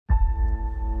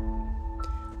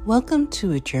Welcome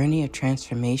to a journey of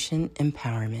transformation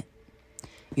empowerment.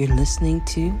 You're listening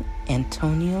to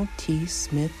Antonio T.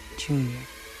 Smith Jr.,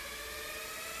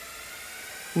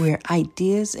 where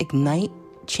ideas ignite,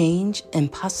 change,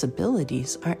 and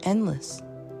possibilities are endless.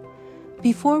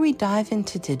 Before we dive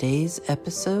into today's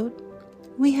episode,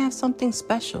 we have something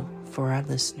special for our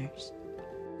listeners.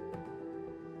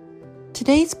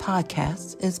 Today's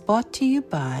podcast is brought to you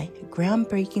by a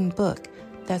groundbreaking book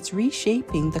that's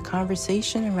reshaping the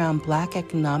conversation around Black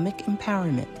economic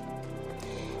empowerment.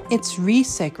 It's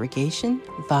Resegregation,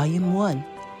 Volume 1,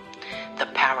 The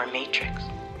Power Matrix,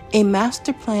 a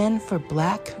master plan for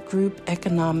Black group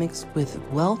economics with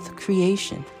wealth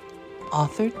creation,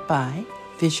 authored by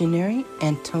visionary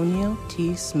Antonio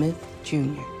T. Smith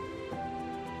Jr.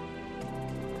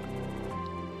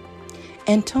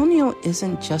 Antonio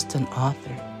isn't just an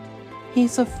author.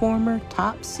 He's a former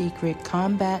top-secret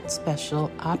Combat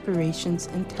Special Operations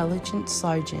Intelligence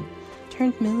Sergeant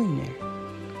turned millionaire.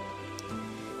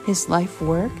 His life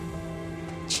work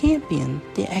championed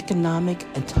the economic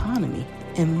autonomy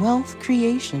and wealth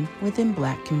creation within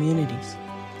Black communities.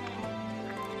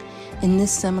 In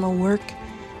this seminal work,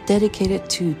 dedicated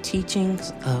to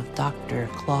teachings of Dr.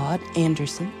 Claude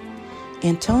Anderson,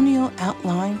 Antonio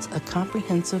outlines a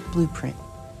comprehensive blueprint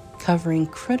covering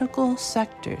critical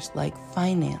sectors like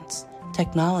finance,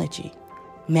 technology,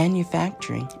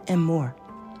 manufacturing, and more.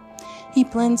 He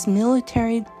blends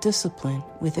military discipline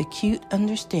with acute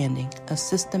understanding of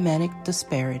systematic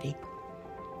disparity.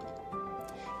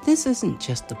 This isn't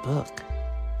just a book.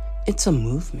 It's a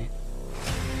movement,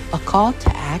 a call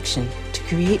to action to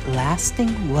create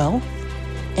lasting wealth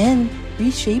and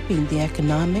reshaping the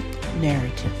economic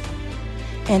narrative.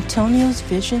 Antonio's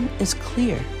vision is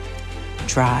clear.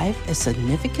 Drive a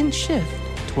significant shift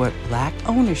toward Black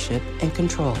ownership and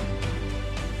control.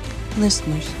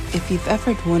 Listeners, if you've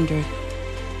ever wondered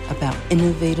about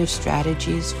innovative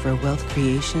strategies for wealth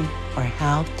creation or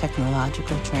how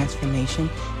technological transformation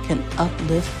can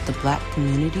uplift the Black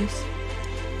communities,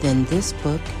 then this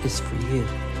book is for you.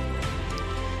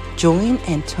 Join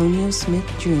Antonio Smith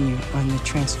Jr. on the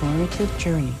transformative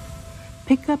journey.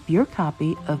 Pick up your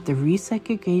copy of the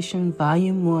Resegregation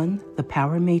Volume 1, The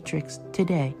Power Matrix,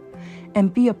 today,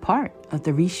 and be a part of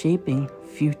the reshaping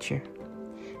future.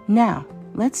 Now,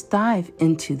 let's dive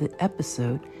into the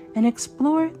episode and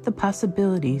explore the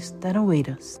possibilities that await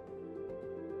us.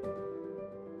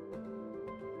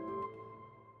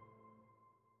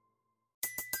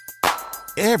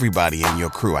 Everybody in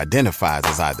your crew identifies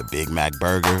as either Big Mac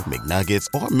Burger, McNuggets,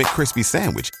 or McCrispy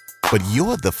Sandwich. But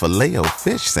you're the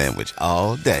Filet-O-Fish Sandwich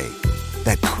all day.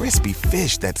 That crispy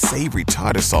fish, that savory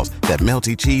tartar sauce, that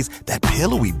melty cheese, that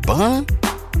pillowy bun.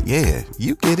 Yeah,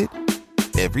 you get it.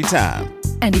 Every time.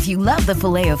 And if you love the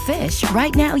Filet-O-Fish,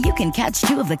 right now you can catch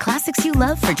two of the classics you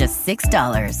love for just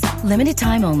 $6. Limited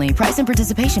time only. Price and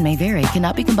participation may vary.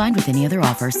 Cannot be combined with any other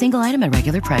offer. Single item at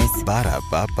regular price.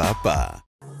 Ba-da-ba-ba-ba.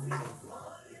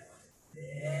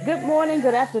 Good morning,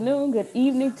 good afternoon, good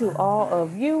evening to all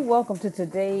of you. Welcome to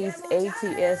today's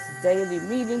ATS Daily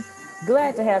Meeting.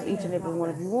 Glad to have each and every one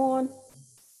of you on.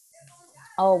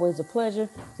 Always a pleasure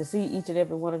to see each and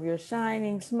every one of your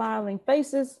shining, smiling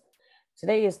faces.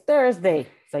 Today is Thursday,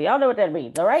 so y'all know what that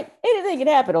means, all right? Anything can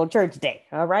happen on church day,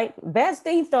 all right?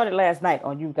 Vastine started last night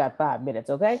on You've Got 5 Minutes,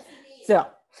 okay? So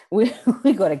we're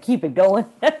going to keep it going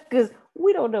because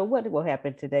we don't know what will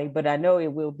happen today, but I know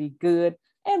it will be good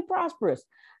and prosperous.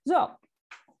 So,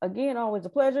 again, always a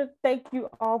pleasure. Thank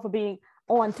you all for being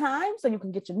on time so you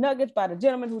can get your nuggets by the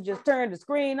gentleman who just turned the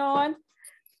screen on,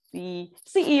 the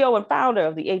CEO and founder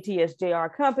of the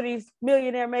ATSJR Companies,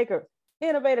 millionaire maker,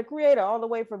 innovator, creator, all the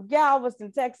way from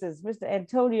Galveston, Texas, Mr.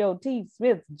 Antonio T.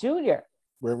 Smith Jr.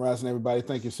 Grand Rising, everybody.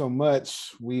 Thank you so much.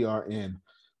 We are in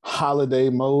holiday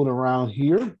mode around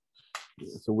here,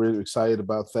 so we're excited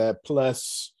about that.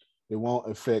 Plus, it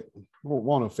won't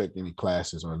affect any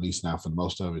classes, or at least not for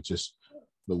most of it, just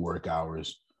the work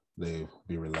hours. They'll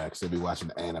be relaxed. They'll be watching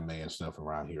anime and stuff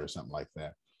around here or something like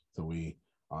that. So we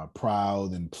are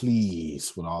proud and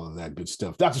pleased with all of that good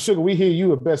stuff. Dr. Sugar, we hear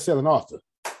you a best-selling author.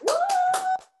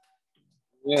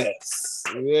 Yes.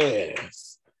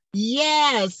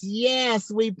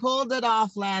 We pulled it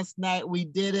off last night. We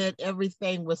did it.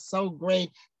 Everything was so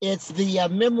great. It's the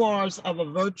Memoirs of a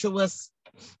Virtuous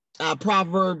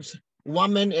Proverbs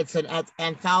Woman. It's an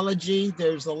anthology.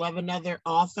 There's 11 other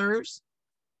authors.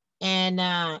 And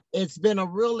it's been a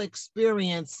real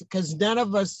experience because none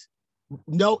of us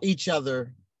know each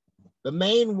other. The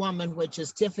main woman, which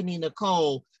is Tiffany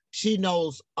Nicole, she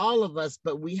knows all of us,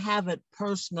 but we haven't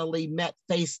personally met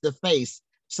face to face.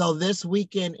 So this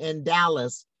weekend in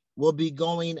Dallas, will be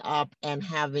going up and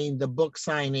having the book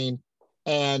signing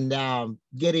and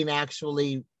getting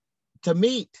actually to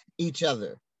meet each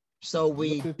other. So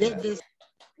we did this.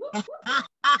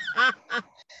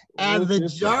 And the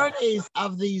journeys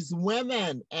of these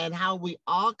women and how we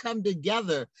all come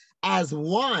together as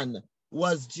one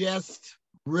was just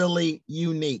really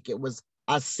unique. It was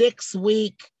a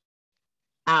 6-week,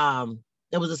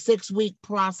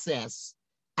 process.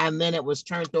 And then it was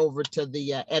turned over to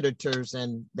the editors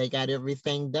and they got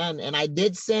everything done. And I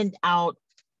did send out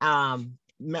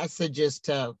messages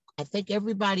to, I think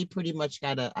everybody pretty much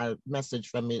got a message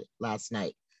from me last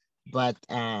night. But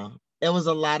it was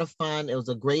a lot of fun. It was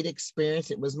a great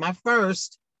experience. It was my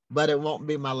first, but it won't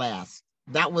be my last.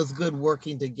 That was good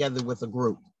working together with a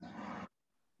group.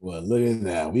 Well, look at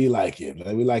that. We like it.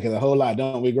 We like it a whole lot,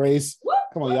 don't we, Grace?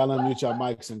 Come on, y'all unmute your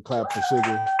mics and clap for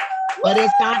Sugar. But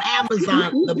it's on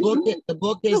Amazon. The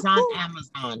book is on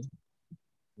Amazon.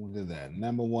 Look at that.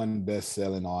 #1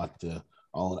 best-selling author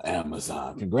on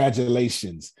Amazon.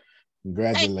 Congratulations.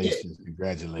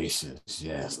 Congratulations.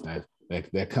 Yes,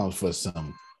 that comes for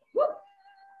some.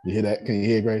 You hear that? Can you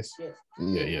hear, Grace? Yes.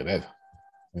 Yeah.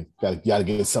 That got to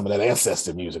get some of that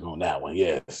ancestor music on that one.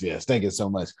 Yes. Thank you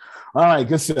so much. All right,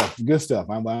 good stuff.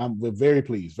 We're very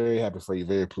pleased, very happy for you,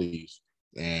 very pleased,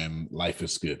 and life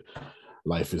is good.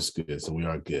 So we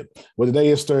are good. Well, today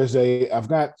is Thursday. I've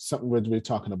got something we're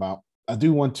talking about. I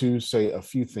do want to say a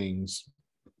few things,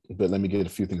 but let me get a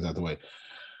few things out of the way.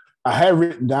 I have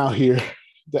written down here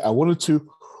that I want to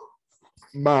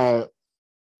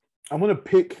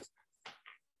pick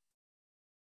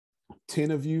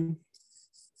 10 of you.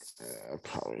 I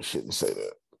probably shouldn't say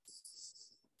that.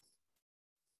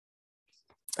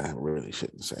 I really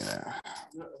shouldn't say that.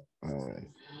 All right.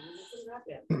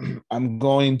 I'm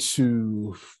going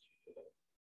to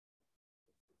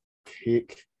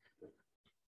pick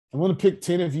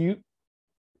 10 of you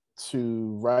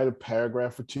to write a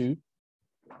paragraph or two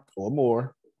or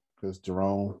more, because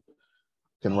Jerome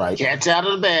can write. Cat's out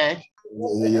of the bag.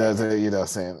 You know what I'm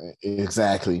saying?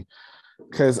 Exactly.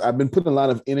 Because I've been putting a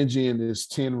lot of energy in this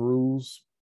 10 rules,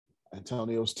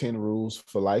 Antonio's 10 rules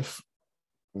for life.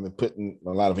 I've been putting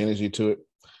a lot of energy to it.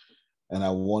 And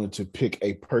I wanted to pick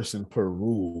a person per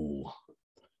rule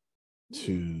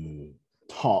to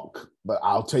talk. But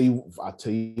I'll tell you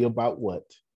about what.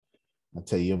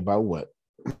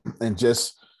 And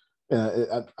just,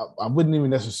 I wouldn't even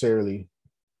necessarily,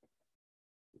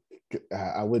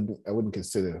 I wouldn't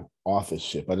consider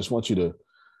authorship. I just want you to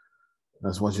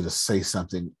say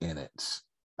something in it.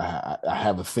 I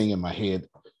have a thing in my head,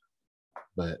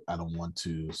 but I don't want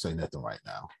to say nothing right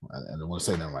now. I don't want to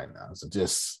say nothing right now. So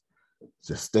just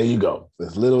there you go.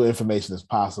 As little information as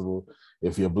possible.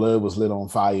 If your blood was lit on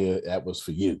fire, that was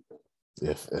for you.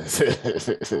 If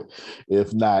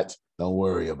not, don't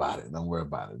worry about it.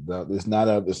 It's not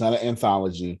an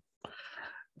anthology.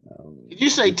 Did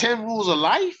you say 10 rules of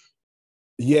life?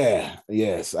 Yeah.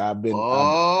 Yes. Buddy.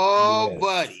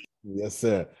 Yes,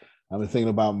 sir. I've been thinking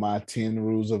about my 10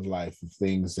 rules of life,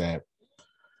 things that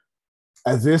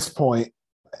at this point,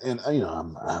 and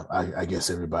I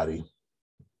guess everybody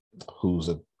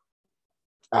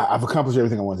I've accomplished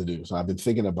everything I wanted to do. So I've been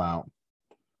thinking a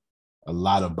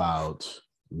lot about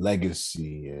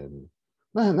legacy and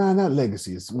not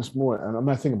legacy. It's much more. I'm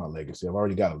not thinking about legacy. I've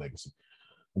already got a legacy.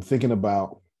 I'm thinking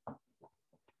about,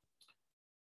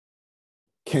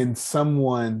 can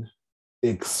someone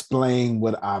explain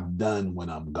what I've done when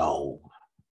I'm gone?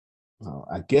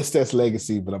 I guess that's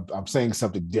legacy, but I'm saying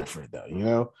something different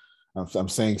though. I'm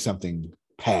saying something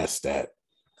past that.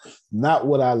 Not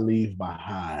what I leave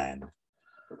behind,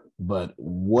 but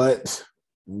what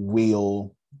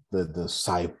will the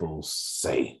disciples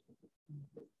say?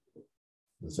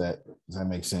 Does that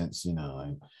make sense?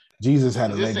 Jesus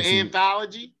had a legacy. Is this an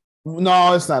anthology?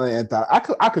 No, it's not an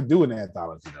anthology. I could do an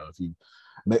anthology though. If you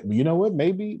know what,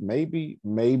 maybe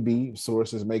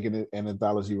Source is making it an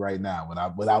anthology right now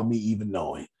without me even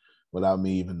knowing.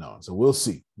 So we'll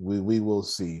see. We will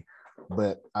see.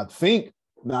 But I think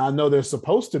now I know there's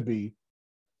supposed to be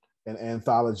an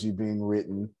anthology being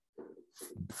written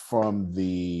from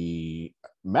the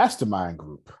mastermind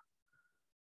group.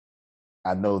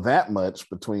 I know that much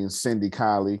between Cindy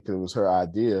Colley, because it was her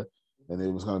idea, and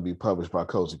it was going to be published by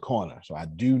Cozy Corner. So I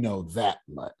do know that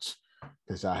much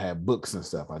because I have books and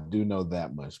stuff. I do know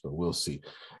that much, but we'll see.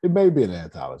 It may be an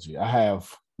anthology.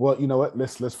 Well, you know what?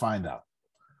 Let's find out.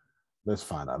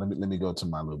 Let me go to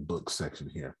my little book section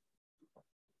here.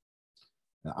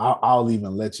 Now, I'll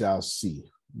even let y'all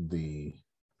see I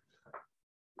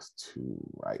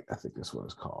think that's what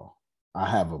it's called. I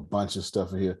have a bunch of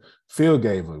stuff in here. Phil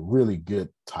gave a really good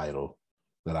title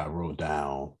that I wrote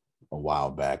down a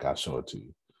while back. I'll show it to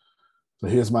you. So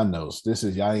here's my notes. This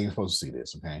is, y'all ain't supposed to see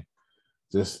this, okay?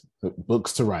 Just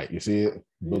books to write. You see it?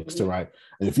 Books to write.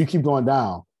 And if you keep going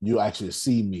down, you actually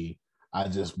see me. I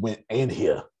just went in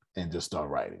here and just start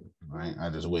writing, right? I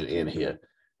just went in here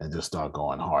and just start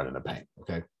going hard in the paint,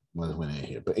 okay? I just went in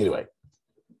here. But anyway,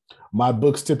 my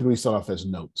books typically start off as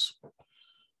notes.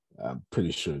 I'm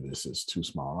pretty sure this is too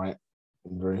small, right?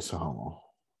 Very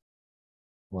small.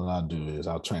 What I'll do is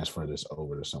I'll transfer this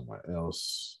over to somewhere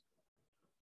else.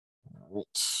 All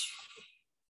right.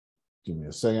 Give me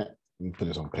a second. Let me put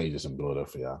this on Pages and blow it up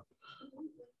for y'all.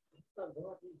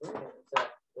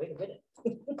 Wait a minute.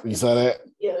 You saw that?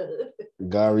 Yeah.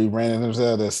 God rebranding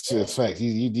himself. That's just fact.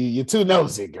 You're too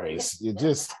nosy, Grace.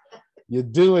 You're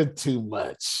doing too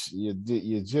much. You're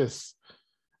just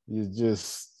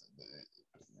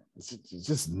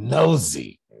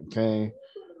nosy. Okay.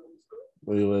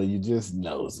 Well, you're just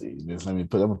nosy. Just I'm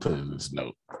gonna put it in this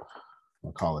note.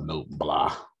 I'll call it note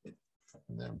blah.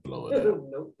 And then blow it up.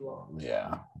 Note blah.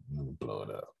 Yeah, blow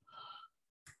it up.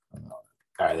 All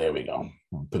right, there we go.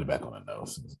 I'll put it back on the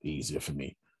nose. It's easier for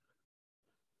me.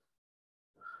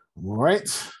 All right.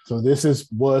 So this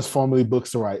was formerly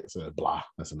Books to Write. So blah.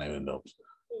 That's the name of the notes.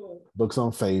 Books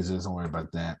on Phases. Don't worry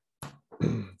about that.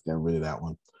 Get rid of that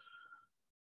one.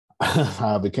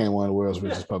 How I became one of the world's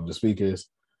richest public speakers.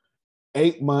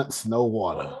 8 months, no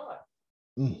water.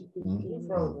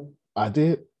 I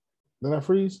did. Did I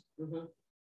freeze? Mm-hmm.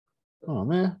 Oh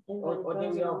man. Or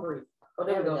did we all freeze? Oh,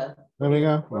 there we go. There we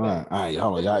go. All right,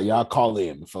 hold on. Y'all call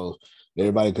in before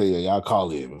everybody could. Y'all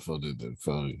call in before we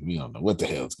don't know what the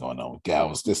hell is going on with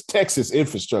Galveston. This Texas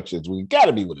infrastructure, we got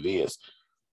to be what it is.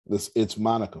 It's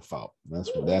Monica's fault. That's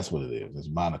what it is. It's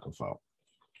Monica's fault.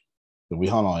 So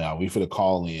hold on, y'all. We finna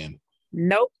call in.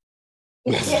 Nope.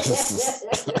 It's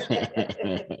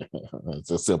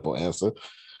a simple answer.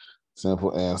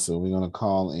 Simple answer. We're gonna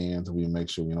call in so we make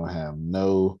sure we don't have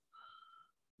no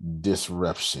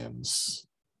disruptions.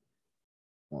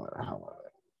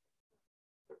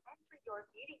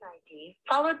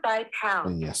 Followed by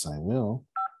pound. And yes, I will.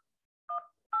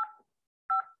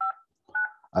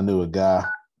 I knew a guy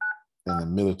in the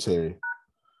military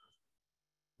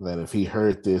that if he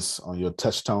heard this on your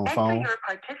touch tone phone, your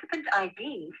participant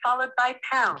ID followed by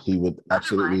pound. He would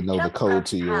absolutely know the code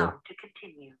to your. To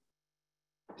continue.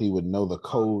 He would know the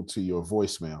code to your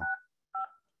voicemail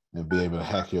and be able to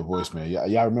hack your voicemail.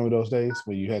 Y'all remember those days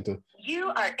when you had to?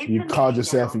 You called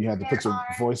yourself and you had to put your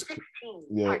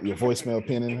your voicemail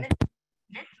pin in. This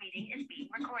meeting is being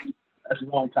recorded. That's a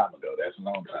long time ago. I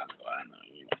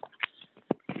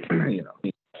know. You know,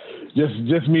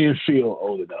 just me and Phil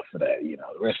old enough for that. You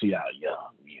know, the rest of y'all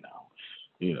young.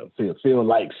 Phil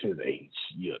likes his age.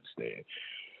 You understand?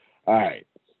 All right.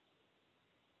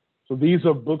 So these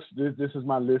are books. This is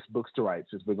my list, books to write.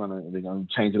 Since we're gonna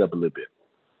change it up a little bit.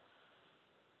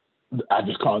 I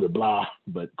just called it blah,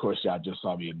 but of course y'all just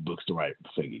saw me in books to write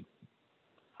thingy.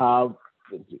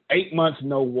 8 months,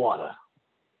 no water.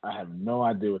 I have no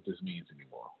idea what this means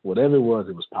anymore. Whatever it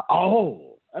was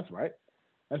oh, that's right.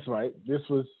 This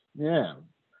was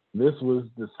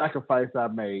the sacrifice I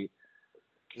made.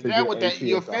 Is that what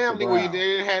your family where you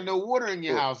didn't have no water in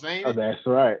your house, ain't it? Oh, that's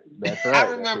right. I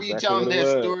remember you telling that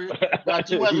story about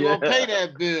you wasn't gonna pay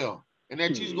that bill and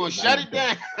that you was gonna shut it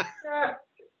down.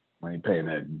 I ain't paying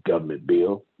that government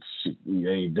bill. Shit, you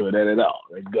ain't doing that at all.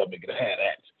 That government could have had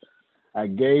that. I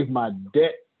gave my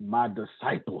debt my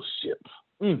discipleship.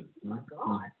 I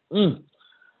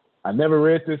never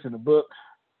read this in a book.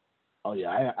 Oh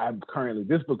yeah, I'm currently.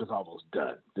 This book is almost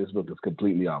done. This book is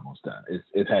completely almost done.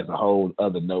 It has a whole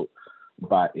other note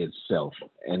by itself,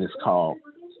 and it's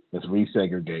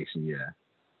resegregation. Yeah,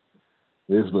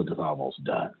 this book is almost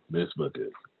done. This book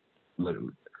is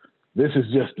literally. This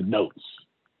is just the notes.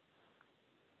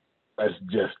 That's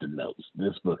just the notes.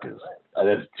 This book is.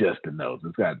 That's just the notes.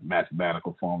 It's got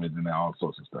mathematical formulas and all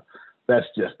sorts of stuff. That's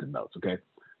just the notes. Okay,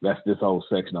 that's this whole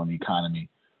section on the economy.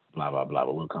 Blah, blah, blah,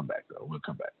 but we'll come back, though. We'll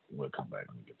come back. Let me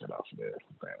get that off of there.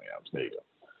 There you go.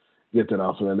 Get that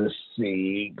off of there. Let's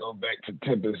see. Go back to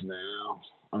Tempest now.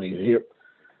 I mean, here.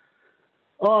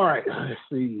 All right. Let's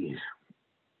see.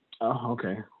 Oh,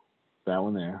 okay. That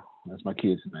one there. That's my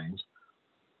kids' names.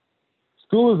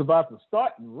 School is about to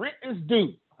start and rent is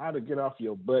due. How to get off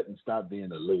your butt and stop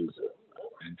being a loser.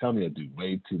 And tell me I do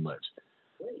way too much.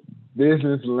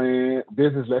 Business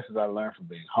lessons I learned from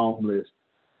being homeless.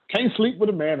 Can't sleep with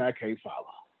a man I can't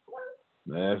follow.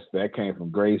 That came from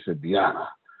Grace and Deanna.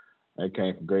 The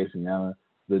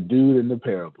dude in the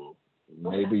parable.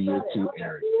 Maybe you're too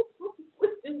arrogant.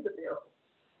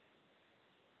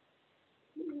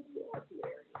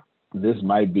 This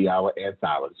might be our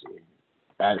anthology.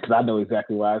 because I know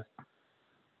exactly why.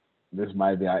 This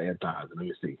might be our anthology. Let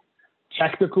me see.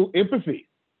 Tactical Empathy.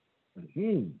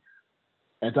 Mm-hmm.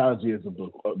 Anthology is a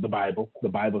book, the Bible. The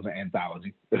Bible is an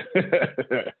anthology.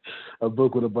 A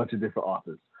book with a bunch of different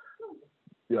authors.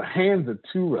 Your Hands Are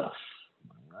Too Rough.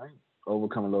 All right.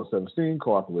 Overcoming Low Self-Esteem,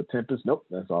 co-author with Tempest. Nope,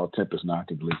 that's all Tempest now. I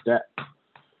can delete that.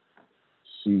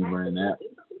 She's running that.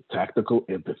 Tactical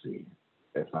Empathy.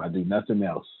 If I do nothing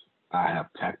else, I have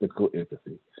tactical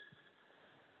empathy.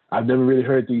 I've never really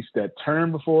heard that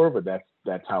term before, but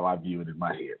that's how I view it in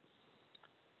my head.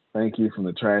 Thank You from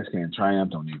the Trash Can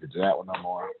Triumph. Don't need to do that one no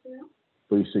more.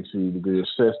 360 Degree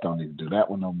Assist. Don't need to do that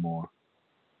one no more.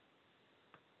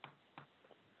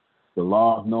 The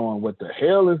Law of Knowing What the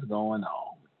Hell is Going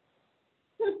On.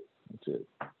 That's it.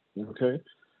 Okay.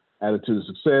 Attitude of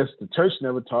Success. The church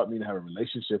never taught me to have a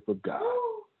relationship with God.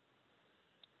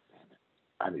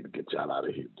 I need to get y'all out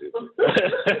of here, dude.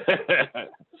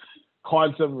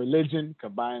 Quantum of Religion,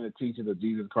 combine the teachings of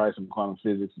Jesus Christ and quantum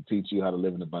physics to teach you how to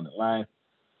live an abundant life.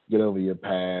 Get over your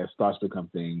past. Thoughts become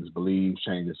things. Believe.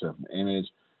 Change your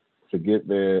self-image. Forget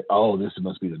the. Oh, this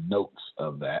must be the notes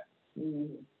of that.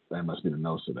 Mm-hmm. That must be the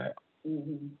notes of that.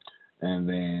 Mm-hmm. And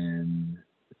then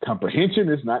comprehension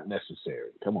is not necessary.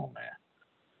 Come on, man.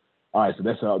 All right, so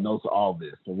that's our notes of all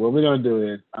this. So what we're gonna do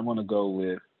is I'm gonna go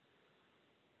with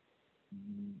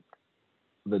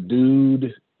the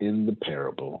dude in the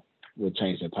parable. We'll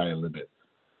change the title a little bit.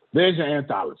 There's your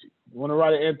anthology. You want to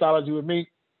write an anthology with me?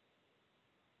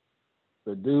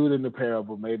 The dude in the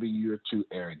parable. Maybe you're too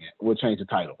arrogant. We'll change the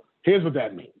title. Here's what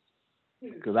that means,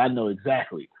 because I know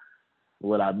exactly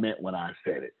what I meant when I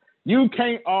said it. You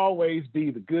can't always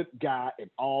be the good guy in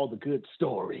all the good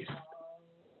stories.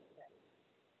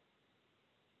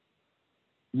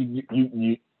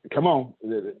 You come on.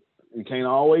 You can't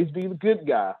always be the good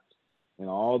guy in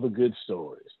all the good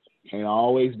stories. You can't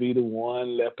always be the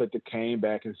one leopard that came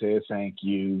back and said thank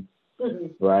you,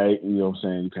 right? You know what I'm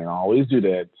saying? You can't always do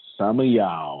that. Some of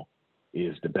y'all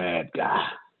is the bad guy,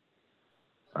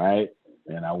 right?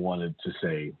 And I wanted to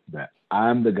say that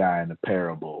I'm the guy in the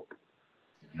parable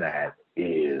that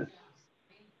is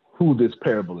who this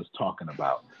parable is talking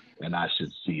about, and I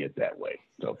should see it that way.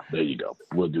 So there you go.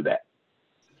 We'll do that.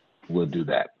 We'll do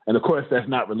that. And of course, that's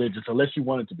not religious unless you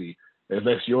want it to be.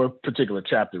 Unless your particular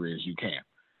chapter is, you can.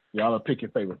 Y'all pick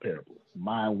your favorite parable.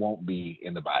 Mine won't be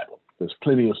in the Bible. There's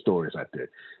plenty of stories out there.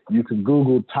 You can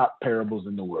Google top parables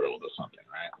in the world or something,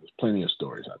 right? There's plenty of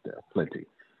stories out there. Plenty.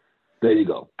 There you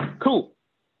go. Cool.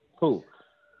 All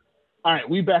right,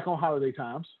 we back on holiday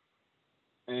times.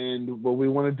 And what we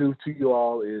want to do to you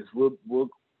all is we'll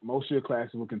most of your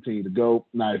classes will continue to go.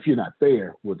 Now, if you're not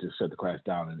there, we'll just shut the class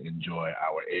down and enjoy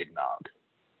our eggnog.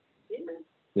 Yeah.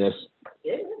 Yes.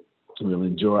 Yeah. We'll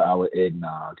enjoy our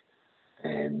eggnog.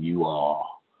 And you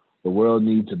all, the world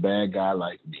needs a bad guy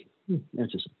like me.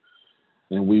 Interesting.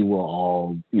 And we will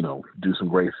all, do some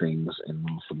great things and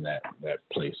move from that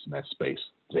place and that space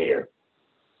there.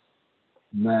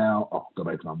 Now, go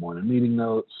back to my morning meeting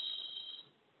notes.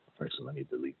 First, let me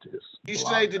delete this. You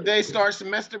say today starts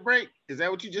semester break? Is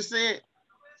that what you just said?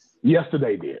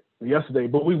 Yesterday,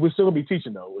 but we're still gonna be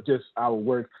teaching though. Just our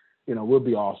work, we'll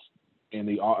be off in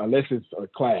the unless it's a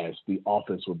class, the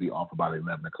office will be off about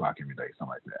 11 o'clock every day,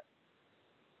 something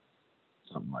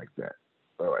like that.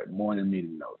 All right, morning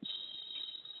meeting notes.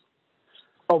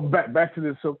 Oh, back to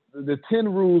this. So the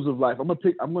 10 rules of life. I've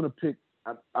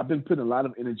been putting a lot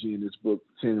of energy in this book,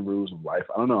 10 Rules of Life.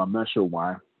 I don't know. I'm not sure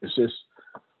why. It's just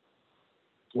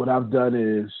what I've done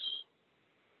is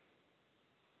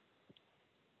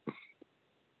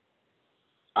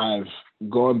I've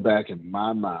gone back in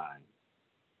my mind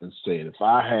and said, if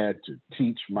I had to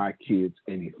teach my kids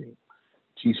anything,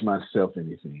 teach myself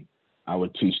anything, I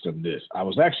would teach them this. I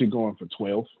was actually going for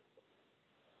 12,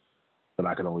 but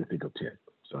I could only think of 10.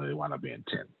 So it wound up being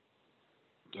 10.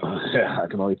 I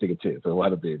can only think of 10, so it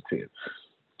wound up being 10.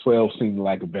 12 seemed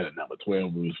like a better number,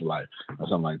 12 rules for life or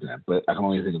something like that. But I can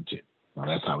only think of 10. So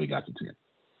that's how we got to 10.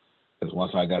 Because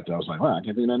once I got there, I was like, well, I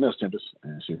can't think of nothing else, Tempest.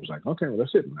 And she was like, okay, well,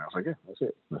 that's it. And I was like, yeah, that's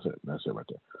it right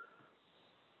there.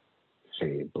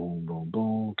 Hey, boom, boom,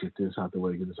 boom. Get this out the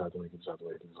way, get this out the way.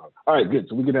 All right, good.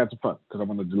 So we get out to fun because I'm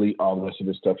going to delete all the rest of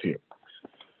this stuff here.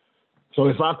 So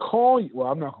if I call you,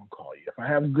 well, I'm not going to call you. If I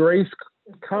have Grace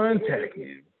contact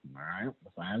you, all right?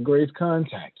 If I have Grace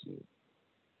contact you,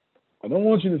 I don't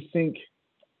want you to think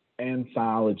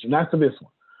anthology, not for this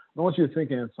one. I don't want you to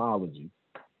think anthology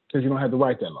because you don't have to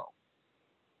write that long.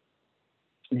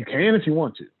 You can if you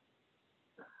want to.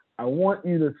 I want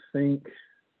you to think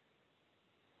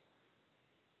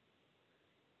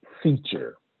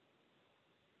feature.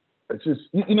 It's just,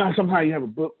 somehow you have a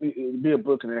book, it'll be a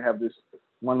book and they have this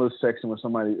one little section where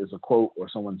somebody is a quote or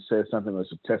someone says something or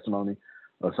it's a testimony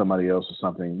or somebody else or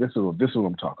something. This is what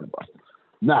I'm talking about.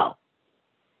 Now,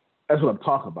 that's what I'm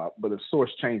talking about. But if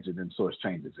source changes it, then source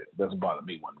changes it. It doesn't bother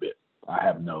me one bit. I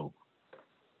have no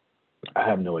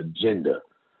agenda.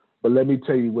 But let me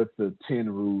tell you what the 10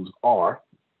 rules are.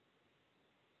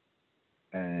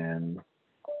 And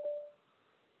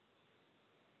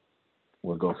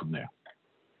we'll go from there.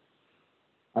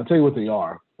 I'll tell you what they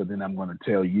are, but then I'm going to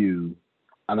tell you,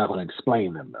 I'm not going to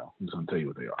explain them though. I'm just going to tell you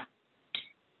what they are.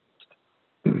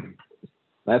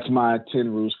 That's my 10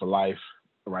 rules for life.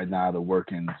 Right now, the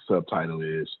working subtitle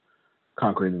is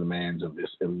Conquering the Demands of This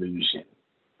Illusion.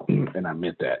 And I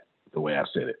meant that the way I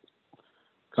said it.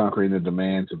 Conquering the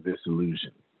Demands of This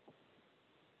Illusion.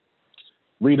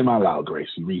 Read them out loud, Grace.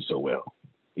 You read so well.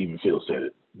 Even Phil said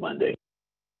it one day.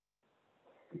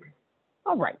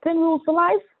 All right, 10 rules for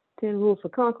life, 10 rules for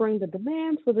conquering the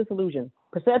demands for this illusion.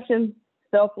 Perception,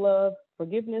 self-love,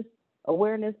 forgiveness,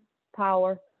 awareness,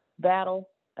 power, battle,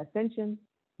 ascension,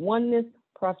 oneness,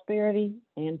 prosperity,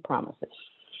 and promises.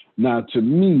 Now, to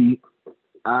me,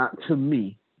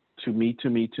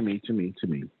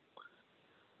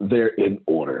 they're in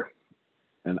order.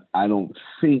 And I don't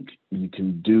think you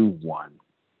can do one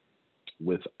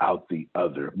without the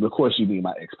other. Of course, you need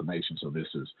my explanation, so this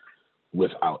is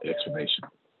without explanation.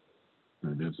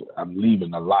 I'm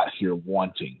leaving a lot here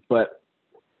wanting, but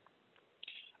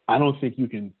I don't think you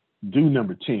can do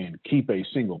number 10, keep a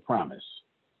single promise,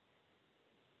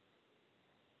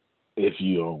 if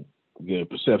you don't get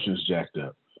perceptions jacked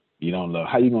up. You don't love.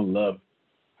 How you gonna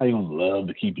love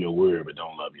to keep your word but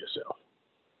don't love yourself?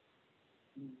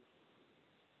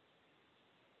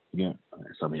 Yeah,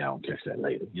 some of y'all don't catch that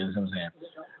later. You understand what I'm saying?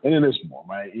 And then there's more,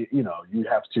 right? You know, you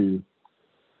have to.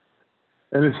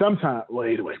 And then sometimes, well,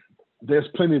 anyway, there's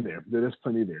plenty there. There's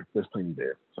plenty there.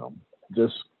 So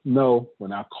just know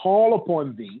when I call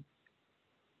upon thee,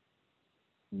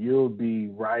 you'll be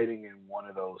writing in one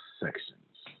of those sections.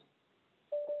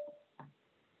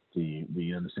 Do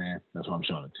you understand? That's what I'm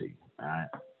showing it to you. All right.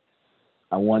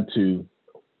 I want to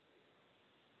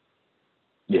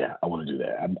do that.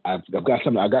 I've got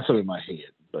something in my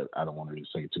head, but I don't want to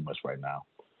say too much right now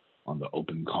on the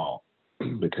open call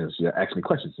because you're asking me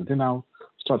questions, and then I'll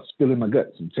start spilling my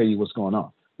guts and tell you what's going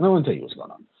on. And I want to tell you what's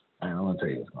going on.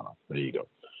 There you go.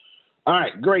 All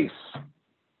right, Grace. I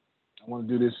want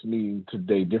to do this meeting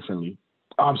today differently.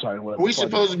 Oh, I'm sorry. Are we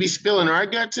supposed to be spilling our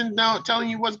guts and now telling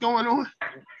you what's going on?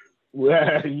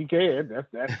 Well, you can.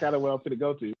 That's kind of where I'm going to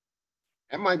go to.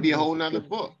 That might be a whole nother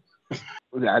book.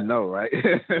 I know, right?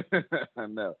 I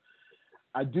know.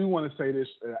 I do want to say this.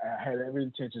 I had every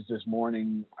intentions this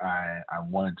morning. I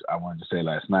wanted to say it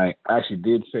last night. I actually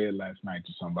did say it last night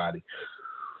to somebody.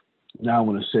 Now I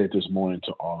want to say it this morning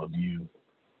to all of you.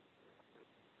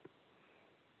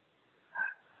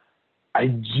 I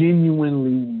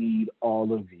genuinely need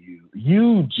all of you.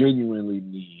 You genuinely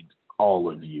need all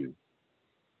of you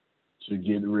to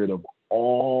get rid of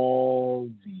all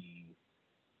the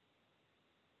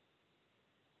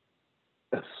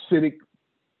acidic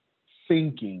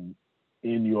thinking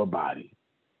in your body,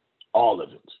 all of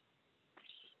it.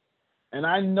 And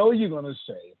I know you're going to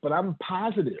say, but I'm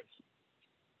positive.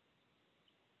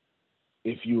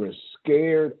 If you are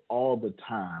scared all the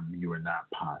time, you are not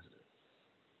positive.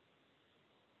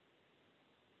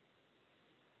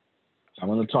 I'm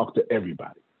going to talk to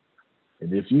everybody.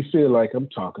 And if you feel like I'm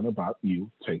talking about you,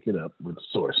 take it up with the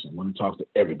source. I'm going to talk to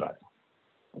everybody.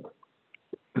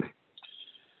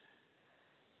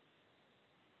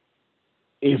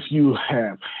 If you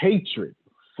have hatred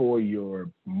for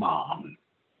your mom,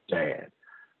 dad,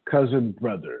 cousin,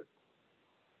 brother,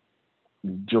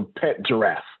 your pet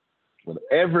giraffe,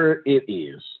 whatever it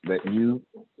is that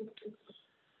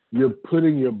you're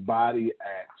putting your body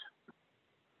at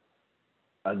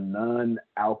a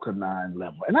non-alkaline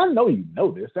level. And I know you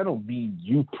know this. That don't mean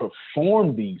you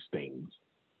perform these things.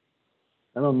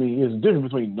 I don't mean there's a difference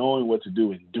between knowing what to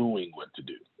do and doing what to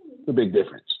do. It's a big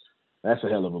difference. That's a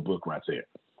hell of a book right there.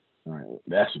 All right,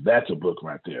 that's a book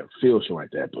right there. Phil should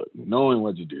write that book. Knowing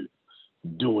what to do,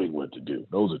 doing what to do.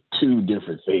 Those are two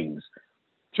different things,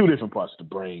 two different parts of the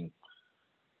brain,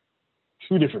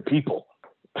 two different people,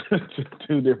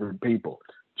 two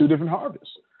different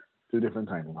harvests, two different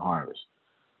kinds of harvests.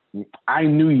 I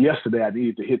knew yesterday I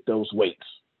needed to hit those weights.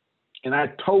 And I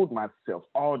told myself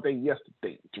all day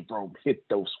yesterday, Jerome, hit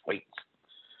those weights.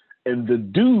 And the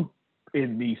do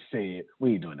in me said,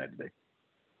 we ain't doing that today.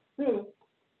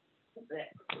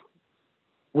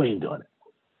 We ain't doing it.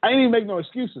 I didn't even make no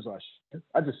excuses.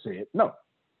 I just said no.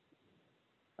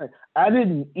 I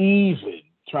didn't even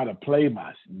try to play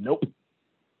my, nope,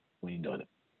 we ain't doing it.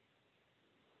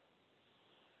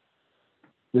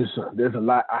 there's a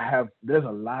lot. There's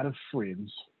a lot of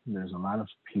friends. There's a lot of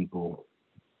people.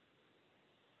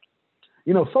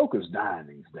 You know, folk is dying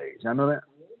these days. Y'all know that?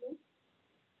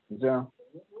 Yeah.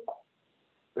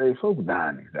 Hey, folk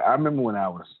dying these days. I remember when I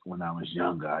was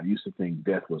younger, I used to think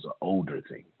death was an older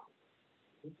thing.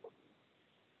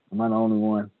 Am I the only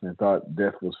one that thought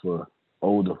death was for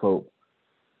older folk?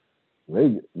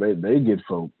 They get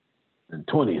folk in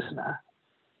 20s now.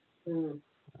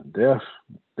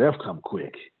 Death come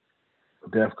quick.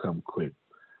 Death come quick.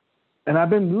 And I've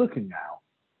been looking out,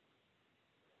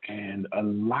 and a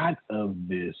lot of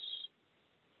this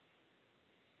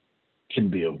can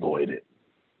be avoided.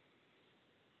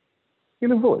 We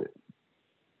can avoid it.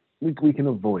 We can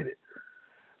avoid it.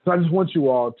 So I just want you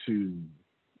all to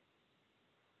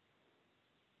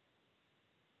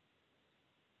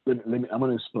I'm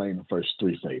going to explain the first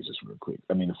 3 phases real quick.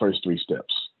 I mean, the first 3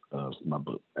 steps of my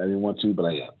book. I didn't want to, but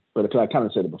I am. But I kind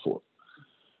of said it before.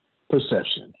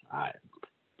 Perception. All right.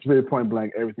 Very point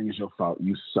blank, everything is your fault.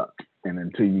 You suck. And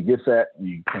until you get that,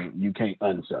 you can't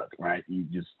unsuck, right? You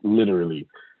just literally,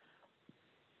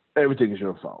 everything is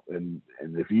your fault. And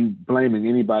if you blaming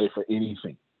anybody for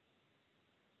anything,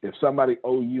 if somebody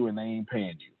owe you and they ain't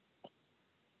paying you,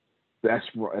 that's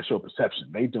your perception.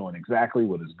 They doing exactly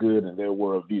what is good in their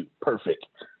worldview, perfect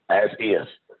as is,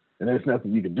 and there's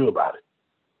nothing you can do about it.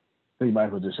 So you might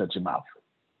as well just shut your mouth.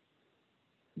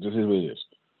 Just is what it is.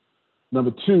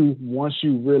 Number 2, once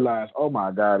you realize, oh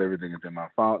my God, everything has been my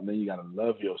fault, then you got to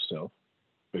love yourself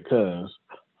because,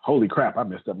 holy crap, I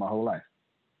messed up my whole life.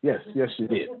 Yes, you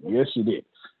did. Yes, you did.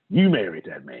 You married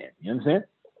that man. You understand?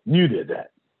 You did that.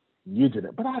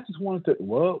 But I just wanted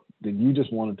to, then you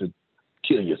just wanted to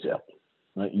kill yourself.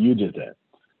 Right? You did that.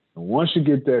 And once you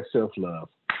get that self-love,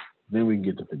 then we can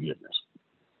get to forgiveness.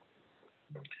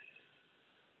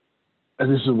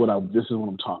 And this is what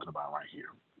I'm talking about right here.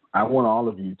 I want all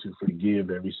of you to forgive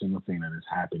every single thing that is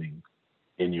happening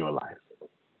in your life.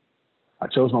 I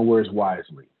chose my words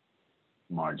wisely,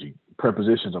 Margie.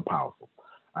 Prepositions are powerful.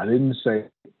 I didn't say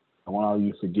I want all of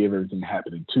you to forgive everything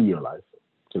happening to your life,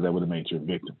 because that would have made you a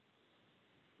victim.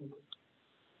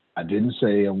 I didn't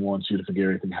say I want you to forgive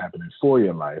everything happening for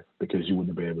your life, because you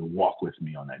wouldn't be able to walk with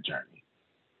me on that journey.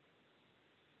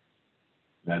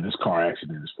 Now, this car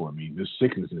accident is for me. This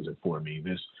sickness isn't for me.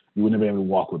 You wouldn't be able to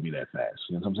walk with me that fast.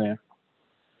 You know what I'm saying?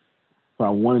 So I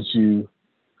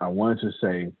wanted to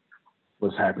say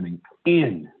what's happening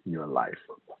in your life.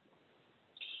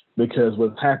 Because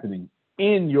what's happening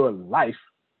in your life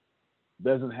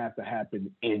doesn't have to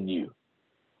happen in you.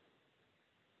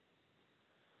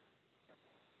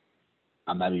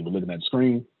 I'm not even looking at the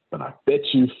screen, but I bet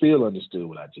you Phil understood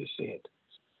what I just said.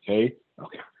 Okay?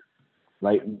 Okay.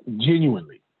 Like,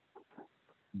 genuinely,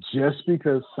 just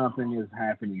because something is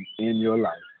happening in your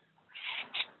life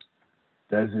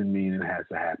doesn't mean it has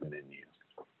to happen in you.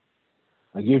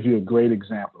 I'll give you a great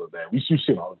example of that. We see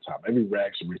shit all the time. Every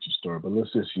rags and riches story, but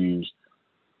let's just use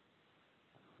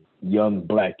young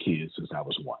black kids since I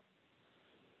was 1.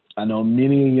 I know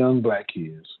many young black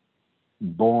kids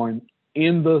born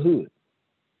in the hood,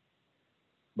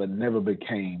 but never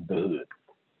became the hood.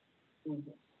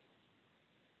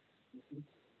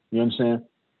 You understand?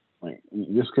 Like,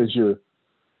 just because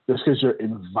your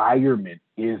environment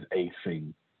is a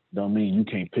thing, don't mean you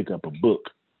can't pick up a book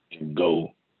and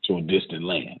go to a distant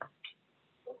land.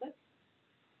 Okay.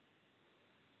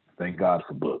 Thank God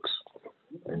for books.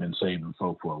 They've been saving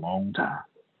folk for a long time.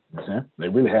 You understand? They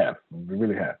really have. They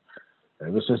really have.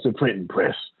 Ever since the printing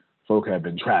press, folk have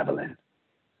been traveling.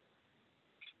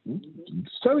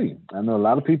 Just tell you, I know a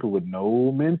lot of people with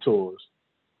no mentors.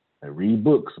 They read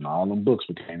books, and all them books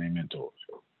became their mentors.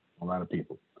 A lot of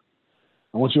people.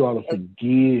 I want you all to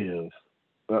forgive.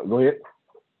 Go ahead.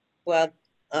 Well,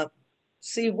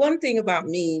 see, one thing about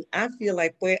me, I feel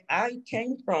like where I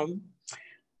came from,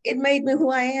 it made me who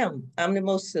I am. I'm the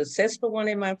most successful one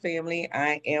in my family.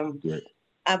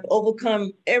 I've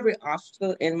overcome every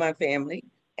obstacle in my family,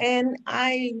 and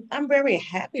I'm very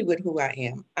happy with who I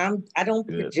am. I don't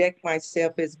project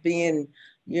myself as being,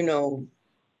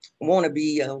 want to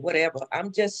be whatever.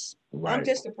 I'm just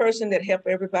a person that help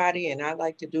everybody, and I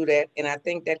like to do that. And I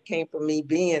think that came from me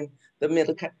being the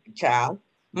middle child.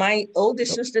 My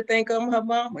oldest sister think I'm her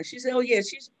mom, and she said, "Oh yeah,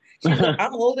 she's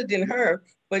I'm older than her,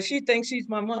 but she thinks she's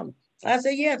my mom." I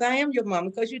said, "Yes, I am your mom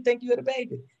because you think you're the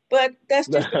baby." But that's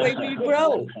just the way we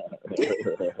grow.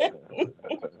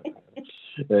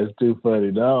 That's too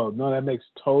funny. No, that makes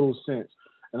total sense,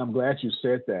 and I'm glad you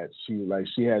said that.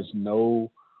 She has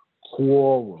no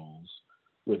quarrels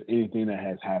with anything that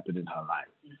has happened in her life.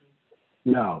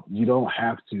 Mm-hmm. No, you don't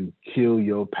have to kill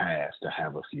your past to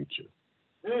have a future.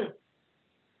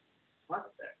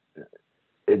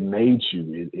 made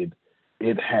you.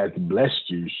 It has blessed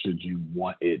you should you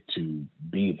want it to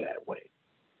be that way.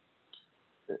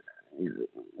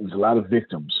 There's a lot of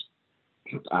victims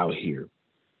out here,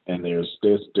 and there's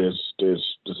a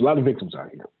lot of victims out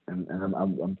here, and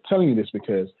I'm telling you this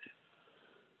because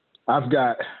I've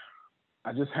had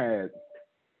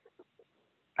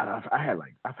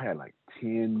like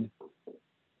 10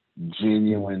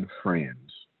 genuine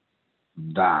friends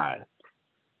die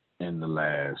in the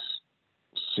last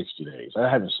 60 days. I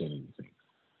haven't seen anything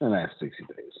in the last 60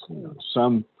 days. You know,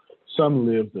 some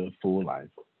lived a full life.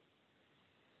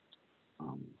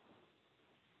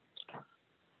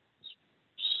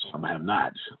 Some have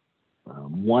not.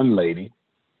 One lady,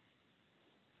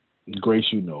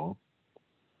 Grace, you know.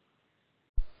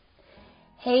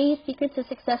 Hey, Secrets of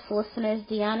Success listeners,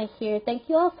 Deanna here. Thank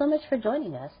you all so much for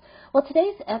joining us. Well,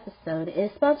 today's episode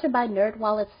is sponsored by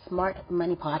NerdWallet's Smart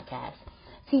Money Podcast.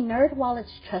 See,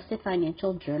 NerdWallet's trusted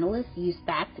financial journalists use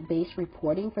fact-based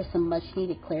reporting for some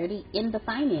much-needed clarity in the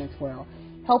finance world,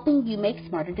 helping you make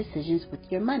smarter decisions with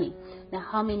your money. Now,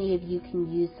 how many of you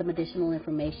can use some additional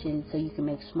information so you can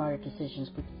make smarter decisions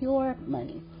with your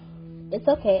money? It's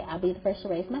okay. I'll be the first to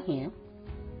raise my hand.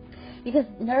 Because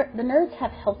the nerds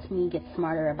have helped me get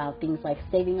smarter about things like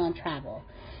saving on travel.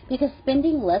 Because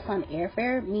spending less on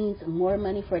airfare means more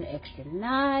money for an extra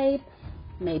night,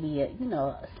 maybe a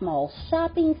small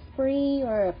shopping spree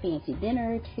or a fancy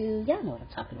dinner or two. Y'all know what I'm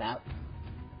talking about.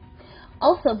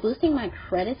 Also, boosting my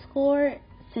credit score,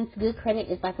 since good credit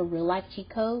is like a real life cheat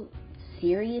code,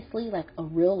 seriously, like a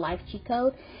real life cheat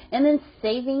code. And then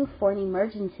saving for an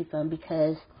emergency fund,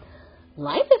 because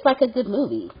life is like a good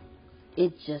movie.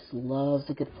 It just loves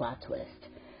a good plot twist.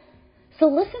 So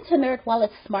listen to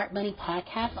NerdWallet's Smart Money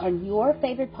Podcast on your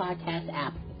favorite podcast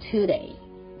app today.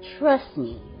 Trust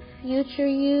me, future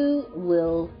you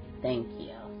will thank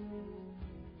you.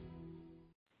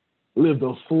 Lived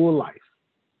a full life.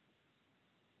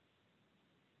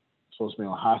 Supposed to be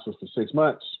on hospice for 6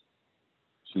 months.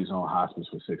 She's on hospice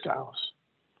for 6 hours.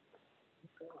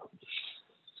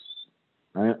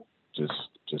 Right?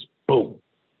 Just boom.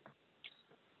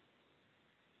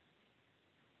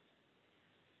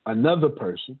 Another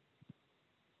person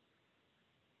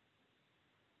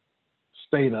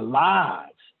stayed alive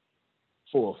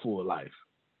for a full life,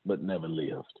 but never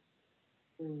lived.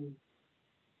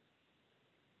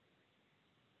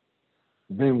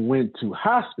 Then went to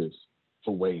hospice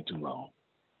for way too long.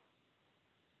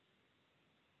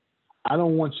 I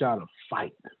don't want y'all to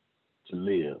fight to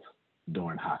live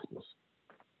during hospice.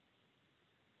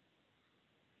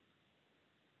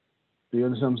 Do you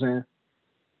understand what I'm saying?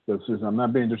 Because I'm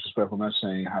not being disrespectful. I'm not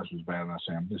saying hospice is bad.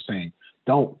 I'm just saying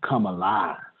don't come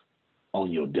alive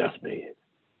on your deathbed.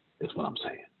 Is what I'm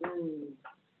saying.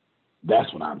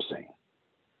 That's what I'm saying.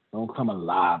 Don't come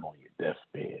alive on your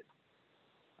deathbed.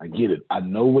 I get it. I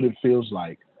know what it feels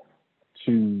like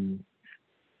to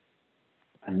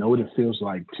die. I know what it feels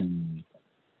like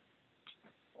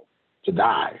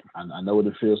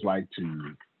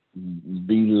to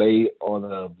be laid on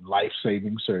a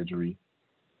life-saving surgery.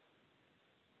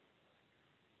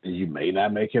 And you may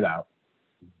not make it out.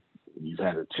 You've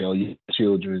had to tell your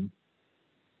children.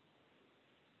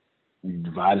 You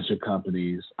divided your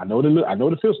companies. I know what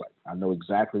it feels like. I know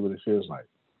exactly what it feels like.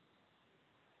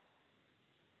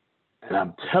 And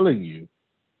I'm telling you,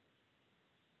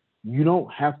 you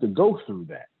don't have to go through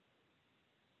that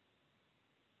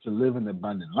to live an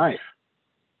abundant life.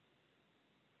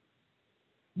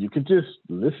 You can just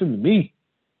listen to me.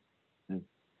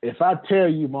 If I tell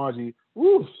you, Margie,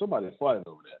 ooh, somebody farted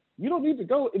over there, you don't need to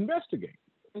go investigate.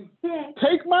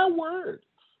 Take my word.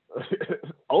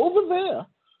 Over there,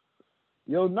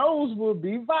 your nose will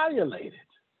be violated.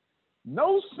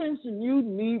 No sense in you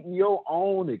needing your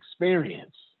own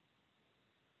experience.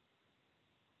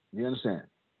 You understand?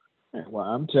 Well,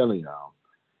 I'm telling y'all,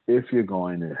 if you're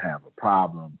going to have a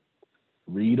problem,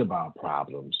 read about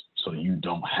problems so you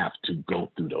don't have to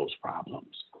go through those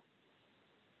problems.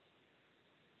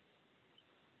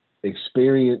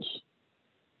 Experience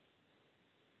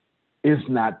is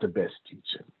not the best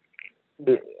teacher.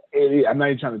 I'm not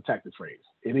even trying to attack the phrase.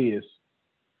 It is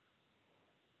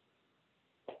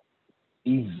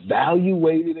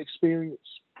evaluated experience.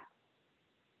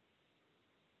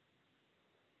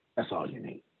 That's all you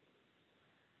need.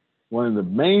 One of the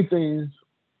main things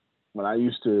when I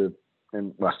used to,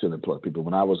 and I still employ people,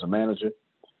 when I was a manager,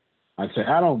 I'd say,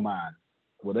 I don't mind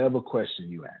whatever question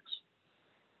you ask.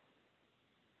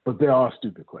 But there are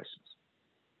stupid questions.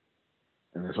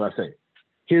 And that's what I say.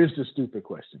 Here's the stupid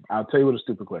question. I'll tell you what a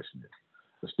stupid question is.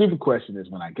 The stupid question is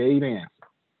when I gave the answer,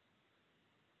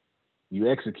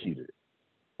 you executed it,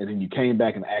 and then you came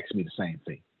back and asked me the same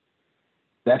thing.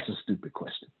 That's a stupid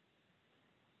question.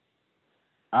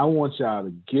 I want y'all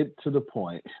to get to the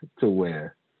point to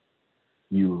where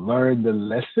you learn the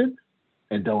lesson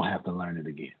and don't have to learn it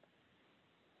again.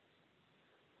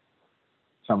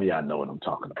 Some of y'all know what I'm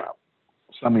talking about.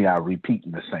 Some of y'all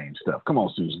repeating the same stuff. Come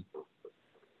on, Susan.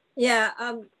 Yeah.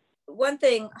 One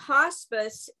thing,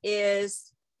 hospice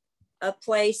is a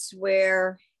place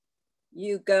where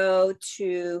you go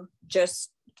to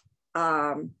just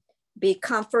be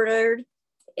comforted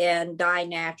and die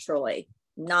naturally,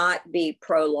 not be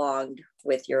prolonged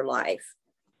with your life.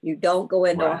 You don't go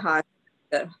into a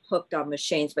hospital hooked on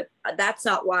machines, but that's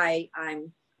not why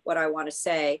what I want to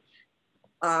say.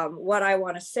 What I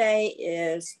want to say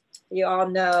is, you all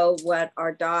know what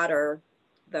our daughter,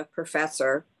 the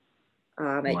professor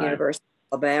at University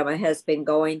of Alabama, has been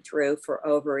going through for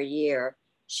over a year.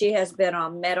 She has been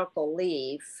on medical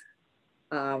leave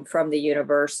from the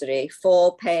university,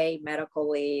 full pay medical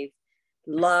leave.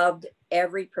 Loved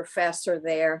every professor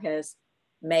there, has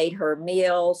made her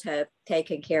meals, have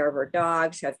taken care of her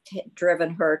dogs, have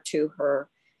driven her to her,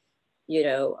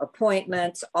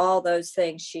 appointments, all those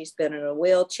things. She's been in a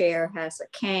wheelchair, has a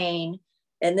cane.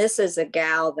 And this is a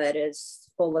gal that is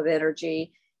full of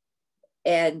energy.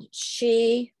 And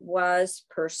she was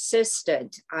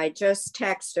persistent. I just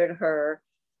texted her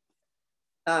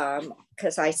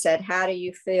because I said, how do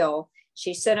you feel?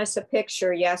 She sent us a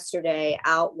picture yesterday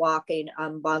out walking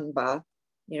Mbangba,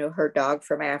 her dog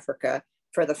from Africa,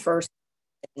 for the first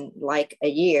in like a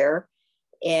year.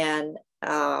 And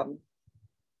I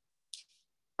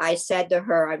said to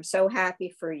her, I'm so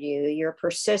happy for you. Your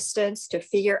persistence to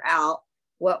figure out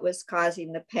what was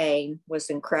causing the pain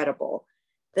was incredible.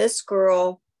 This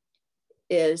girl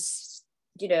is,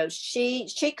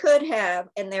 she could have,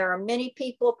 and there are many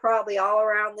people probably all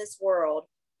around this world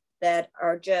that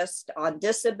are just on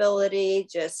disability,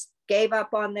 just gave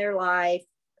up on their life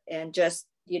and just,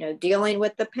 dealing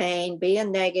with the pain,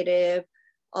 being negative,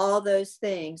 all those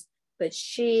things. But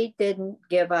she didn't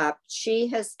give up. She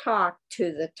has talked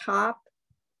to the top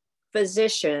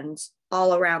physicians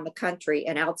all around the country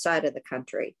and outside of the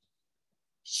country.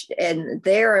 And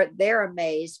they're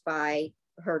amazed by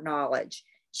her knowledge.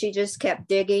 She just kept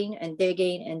digging and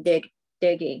digging and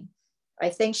digging. I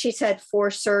think she's had 4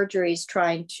 surgeries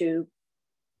trying to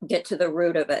get to the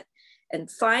root of it.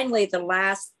 And finally, the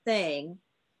last thing,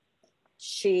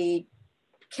 she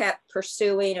kept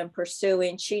pursuing and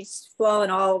pursuing. She's flown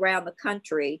all around the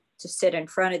country to sit in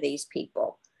front of these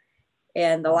people.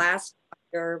 And the last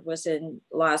doctor was in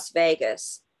Las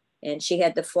Vegas, and she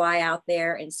had to fly out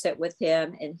there and sit with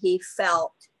him. And he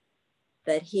felt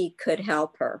that he could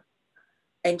help her.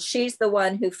 And she's the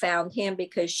one who found him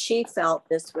because she felt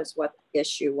this was what the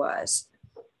issue was.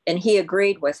 And he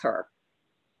agreed with her.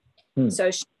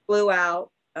 So she flew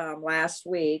out last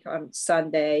week on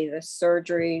Sunday. The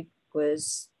surgery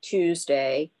was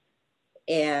Tuesday.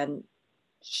 And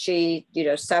she,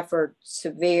 suffered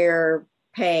severe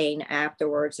pain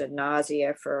afterwards and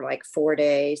nausea for like 4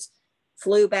 days.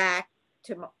 Flew back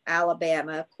to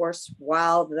Alabama, of course,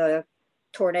 while the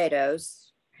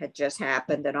tornadoes had just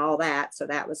happened and all that. So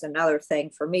that was another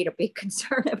thing for me to be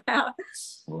concerned about.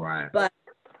 Right. But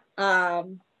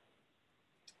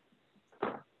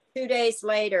 2 days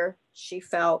later, she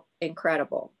felt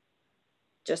incredible.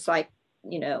 Just like,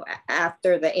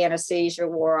 after the anesthesia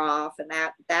wore off, and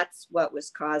that's what was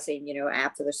causing,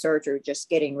 after the surgery, just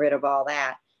getting rid of all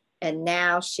that. And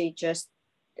now she just,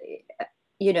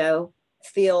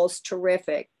 feels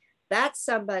terrific. That's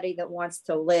somebody that wants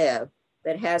to live,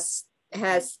 that has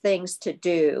things to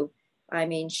do. I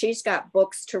mean, she's got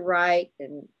books to write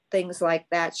and things like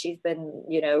that. She's been,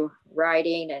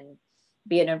 writing and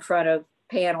being in front of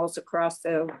panels across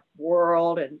the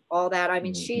world and all that. I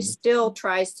mean, she still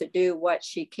tries to do what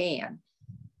she can,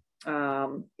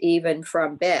 even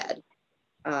from bed.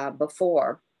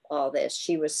 Before all this,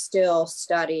 she was still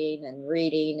studying and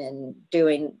reading and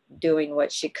doing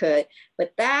what she could.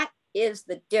 But that is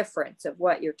the difference of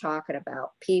what you're talking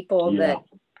about. People that,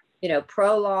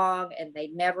 prolong and they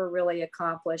never really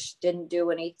accomplished, didn't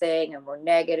do anything and were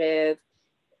negative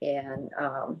and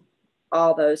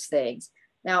all those things.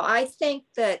 Now, I think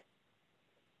that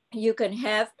you can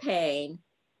have pain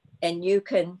and you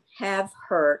can have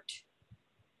hurt,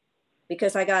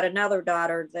 because I got another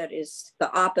daughter that is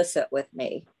the opposite with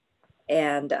me.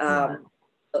 And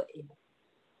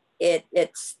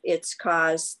it's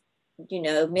caused,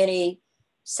 many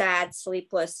sad,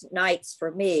 sleepless nights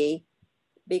for me,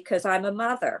 because I'm a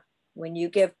mother. When you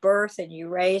give birth and you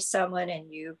raise someone and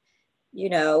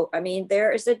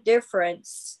there is a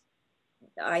difference,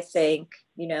 I think,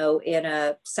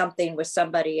 in something with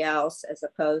somebody else as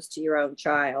opposed to your own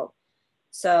child.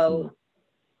 So,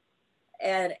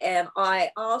 and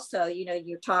I also,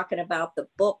 you're talking about the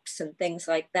books and things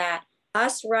like that.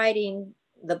 Us writing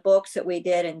the books that we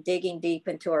did and digging deep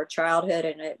into our childhood,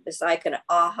 and it was like an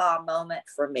aha moment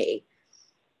for me.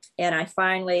 And I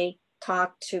finally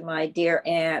talked to my dear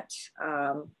aunt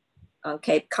on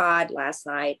Cape Cod last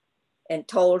night and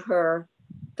told her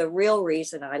the real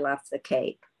reason I left the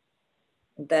Cape,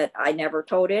 that I never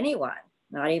told anyone,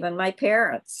 not even my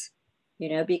parents,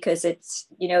 because it's,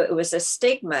 it was a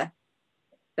stigma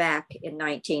back in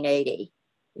 1980.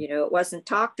 It wasn't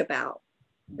talked about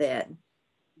then.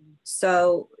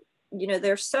 So,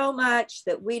 there's so much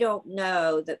that we don't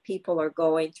know that people are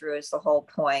going through is the whole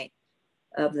point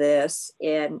of this.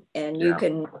 And you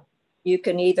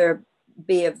can either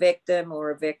be a victim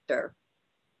or a victor.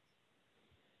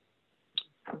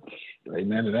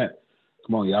 Amen to that.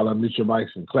 Come on, y'all unmute your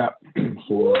mics and clap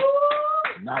for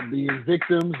not being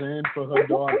victims and for her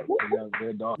daughter,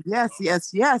 their daughter. Yes,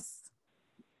 yes, yes.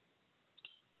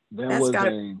 That's got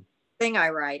a thing I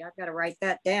write. I've got to write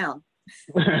that down.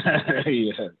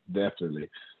 Yeah, definitely,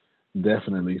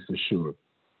 for sure.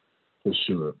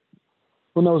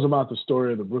 Who knows about the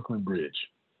story of the Brooklyn Bridge?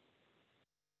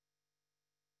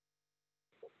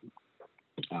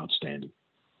 Outstanding.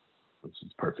 This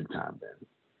is perfect time then.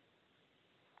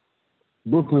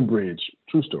 Brooklyn Bridge,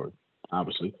 true story.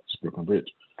 Obviously, it's Brooklyn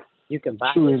Bridge. You can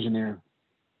buy true it. Engineer.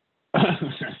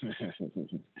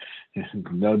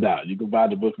 No doubt. You can buy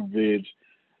the Brooklyn Bridge.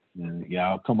 And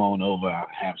y'all come on over. I'll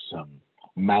have some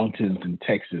mountains in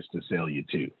Texas to sell you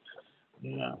to.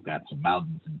 I've got some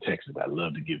mountains in Texas I'd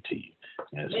love to give to you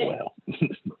as well.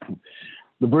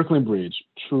 The Brooklyn Bridge,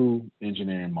 true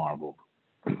engineering marvel,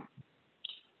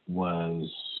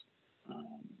 was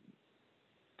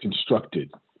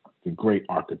constructed with great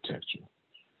architecture.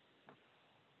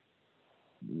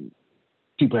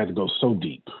 People had to go so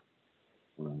deep.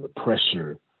 The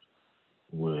pressure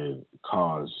would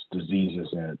cause diseases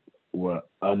that were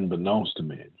unbeknownst to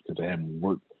men because they hadn't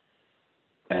worked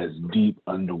as deep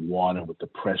underwater with the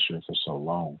pressure for so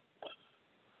long.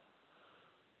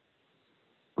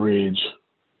 Bridge,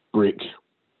 brick,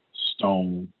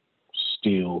 stone,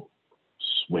 steel,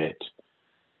 sweat,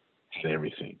 had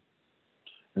everything.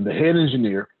 And the head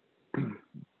engineer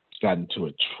got into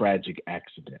a tragic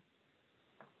accident.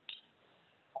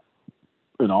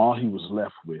 And all he was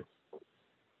left with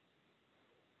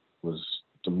was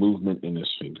the movement in his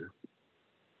finger.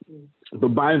 But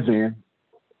by then,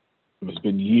 it's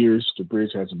been years, the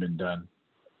bridge hasn't been done.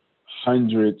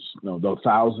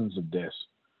 Thousands of deaths.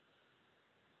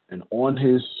 And on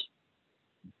his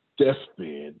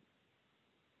deathbed,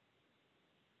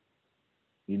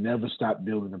 he never stopped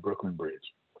building the Brooklyn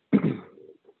Bridge.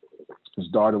 His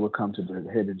daughter would come to the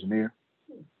head engineer,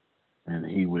 and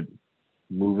he would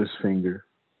move his finger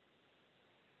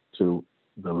to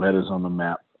the letters on the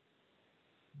map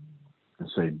and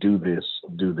say, do this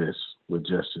with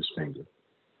just his finger.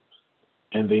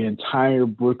 And the entire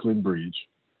Brooklyn Bridge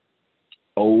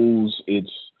owes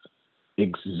its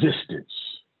existence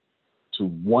to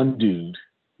one dude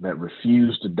that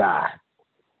refused to die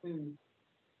and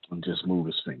just move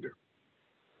his finger.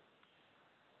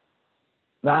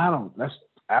 Now, that's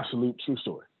absolute true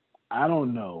story. I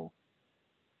don't know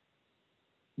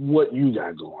what you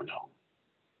got going on,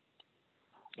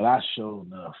 but I sure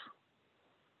enough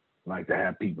like to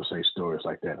have people say stories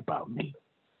like that about me.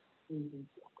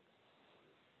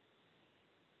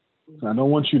 So I don't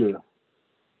want you to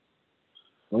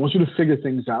figure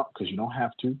things out because you don't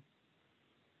have to.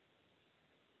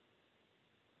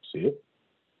 See it?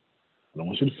 I don't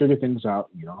want you to figure things out.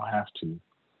 You don't have to.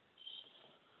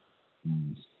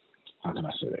 How can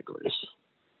I say that, Grace?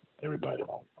 Everybody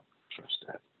won't trust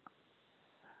that.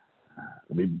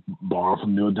 Let me borrow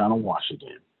from Neil Donald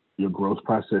Washington. Your growth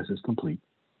process is complete.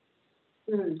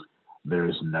 There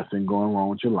is nothing going wrong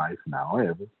with your life now or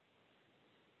ever,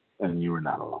 and you are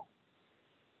not alone.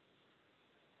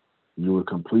 You were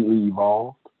completely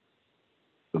evolved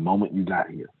the moment you got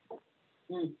here.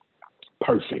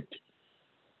 Perfect.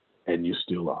 And you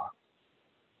still are.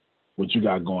 What you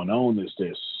got going on is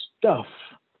there's stuff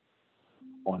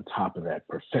on top of that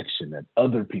perfection that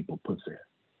other people put there.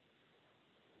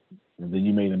 And then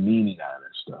you made a meaning out of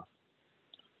that stuff.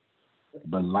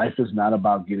 But life is not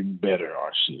about getting better,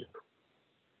 Arshia.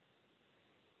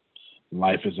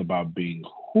 Life is about being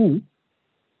who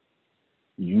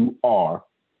you are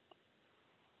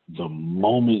the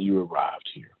moment you arrived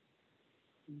here.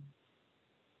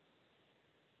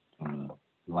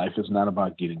 Life is not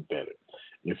about getting better.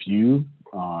 If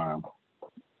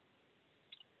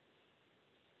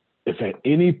at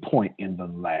any point in the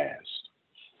last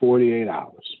 48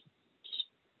 hours,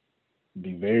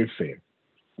 be very fair.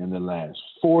 In the last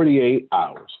 48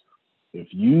 hours, if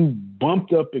you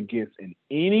bumped up against in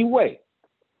any way,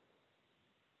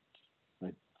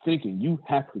 like thinking you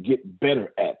have to get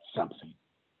better at something,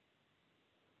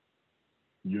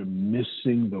 you're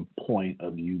missing the point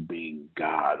of you being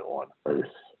God on earth.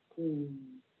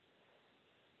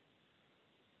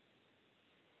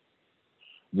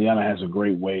 Deanna has a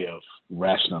great way of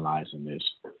rationalizing this.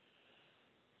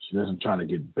 She doesn't try to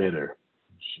get better.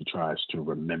 She tries to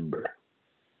remember.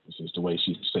 This is the way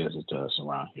she says it to us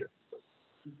around here.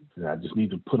 I just need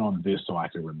to put on this so I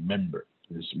can remember.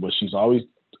 This, what she's always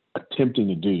attempting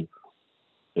to do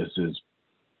is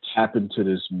tap into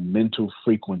this mental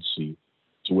frequency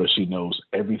to where she knows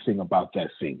everything about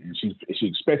that thing. And she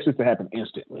expects it to happen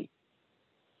instantly.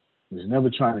 She's never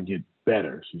trying to get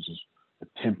better. She's just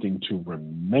attempting to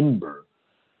remember,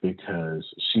 because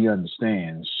she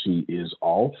understands she is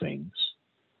all things,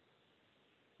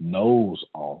 knows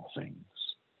all things,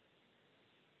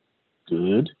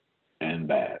 good and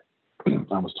bad.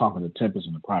 I was talking to Tempest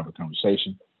in a private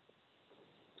conversation,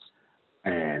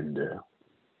 and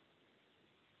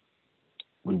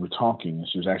we were talking, and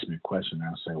she was asking me a question.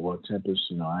 I said, well, Tempest,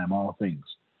 I am all things.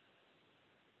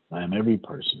 I am every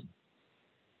person.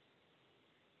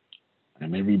 I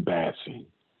am every bad thing.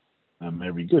 I am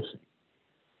every good thing.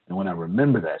 And when I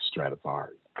remember that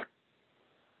Stradivari,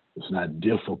 it's not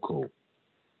difficult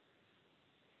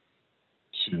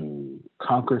to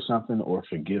conquer something or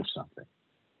forgive something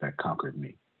that conquered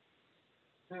me.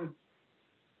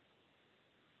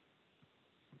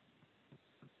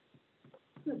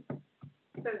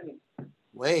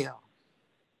 Well,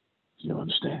 you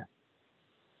understand?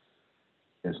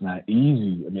 It's not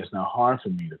easy. It's not hard for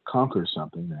me to conquer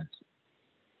something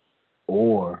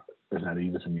or it's not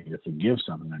easy for me to forgive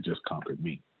something that just conquered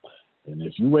me. And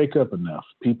if you wake up enough,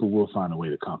 people will find a way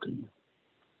to conquer you.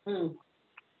 You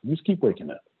just keep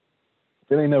waking up.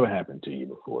 If it ain't never happened to you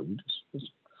before, you just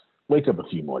wake up a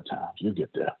few more times. You'll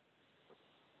get there.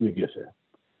 You'll get there.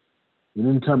 You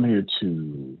didn't come here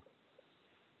to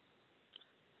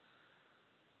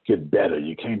get better.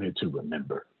 You came here to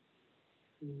remember.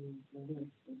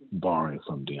 Borrowing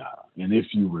from Deanna. And if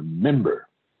you remember,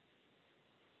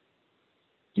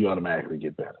 you automatically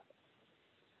get better.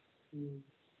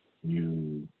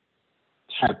 You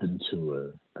tap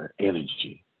into an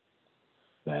energy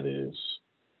that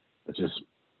just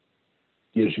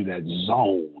gives you that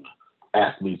zone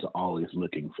athletes are always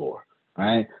looking for,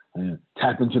 right? And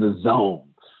tap into the zone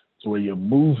to where your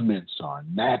movements are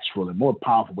natural and more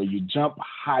powerful, where you jump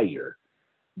higher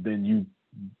than you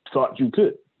thought you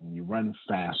could, and you run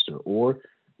faster, or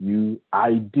you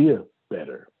idea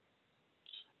better.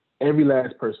 Every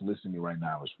last person listening to me right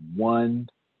now is one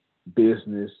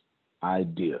business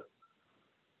idea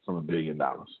from $1 billion.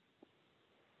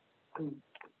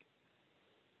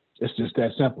 It's just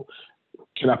that simple.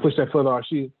 Can I push that further,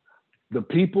 Arshia? The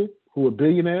people who are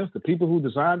billionaires, the people who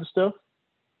design the stuff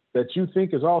that you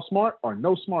think is all smart are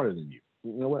no smarter than you.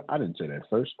 You know what? I didn't say that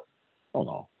first. Hold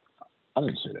on. I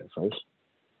didn't say that first.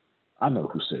 I know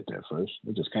who said that first.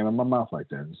 It just came out of my mouth like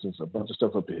that. It's just a bunch of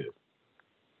stuff up here.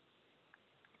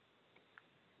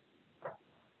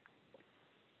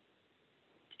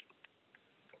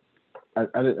 I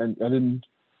didn't.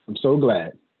 I'm so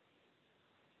glad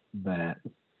that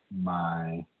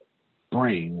my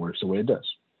brain works the way it does.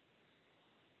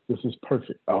 This is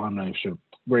perfect. Oh, I'm not even sure.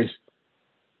 Grace,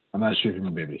 I'm not sure if you're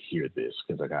going to be able to hear this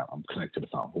because I'm connected to the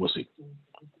phone. But we'll see.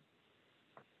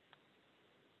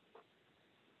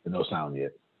 There's no sound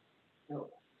yet. No.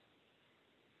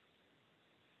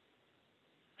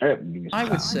 I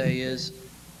would say is...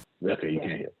 Okay, you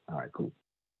can't hear. All right, cool.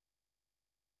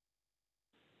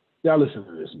 Y'all listen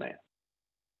to this man.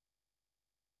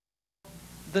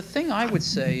 The thing I would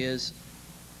say is,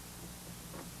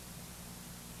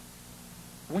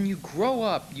 when you grow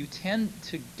up, you tend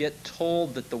to get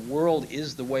told that the world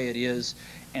is the way it is,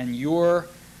 and your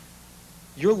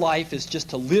life is just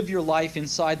to live your life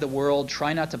inside the world,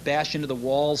 try not to bash into the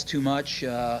walls too much,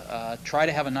 try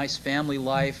to have a nice family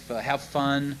life, have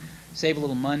fun, save a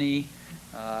little money.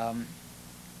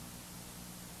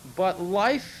 But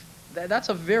life, that's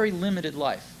a very limited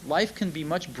life. Life can be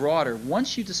much broader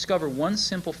once you discover one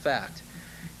simple fact,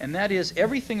 and that is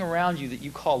everything around you that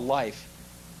you call life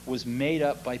was made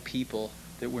up by people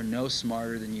that were no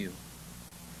smarter than you.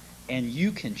 And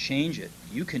you can change it.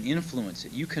 You can influence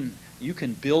it. You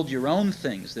can build your own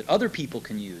things that other people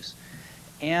can use.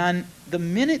 And the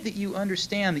minute that you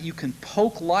understand that you can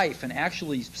poke life and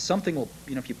actually something will,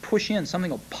 if you push in,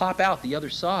 something will pop out the other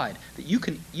side, that you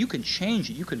can change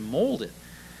it, you can mold it.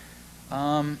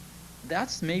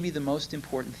 That's maybe the most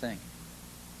important thing.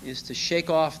 is to shake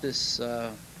off this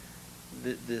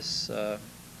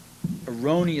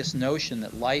erroneous notion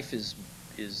that life is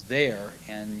there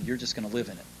and you're just going to live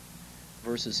in it,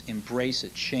 versus embrace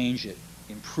it, change it,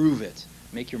 improve it,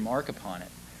 make your mark upon it.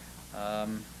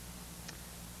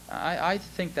 I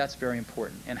think that's very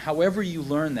important. And however you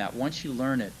learn that, once you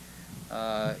learn it,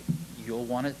 you'll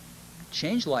want to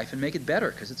change life and make it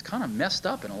better, because it's kind of messed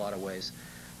up in a lot of ways.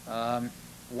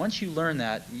 Once you learn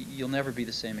that, you'll never be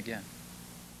the same again.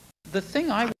 The thing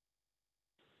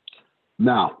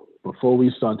Now, before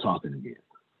we start talking again,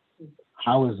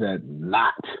 how is that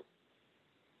not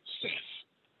safe,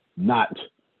 not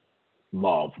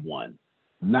law of one,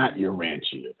 not your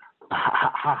rancher?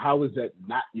 How is that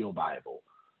not your Bible?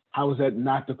 How is that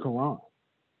not the Quran?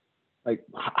 Like,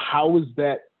 how is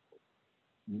that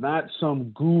not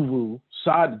some guru,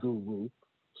 Sadguru,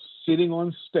 sitting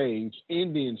on stage,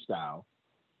 Indian style,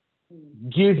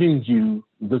 giving you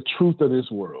the truth of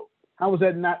this world? How is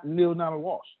that not nil, not a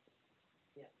wash?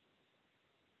 Yeah.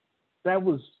 That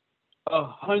was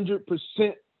 100%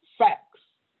 facts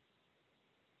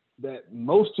that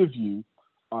most of you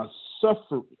are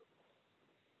suffering.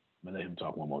 I'm going to let him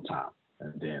talk one more time,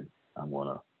 and then I'm going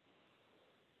to.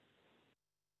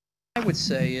 I would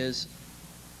say is,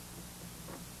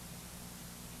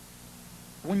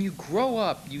 when you grow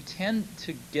up, you tend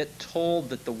to get told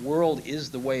that the world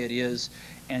is the way it is,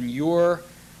 and your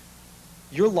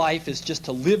life is just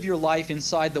to live your life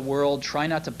inside the world, try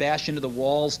not to bash into the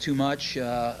walls too much,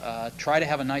 try to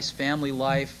have a nice family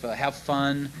life, have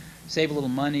fun, save a little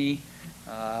money.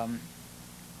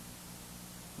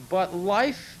 But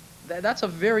life, that's a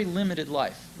very limited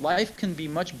life. Life can be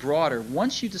much broader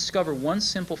once you discover one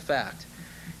simple fact,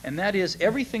 and that is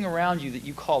everything around you that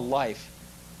you call life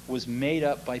was made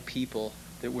up by people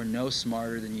that were no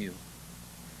smarter than you.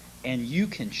 And you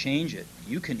can change it.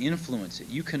 You can influence it.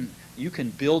 You can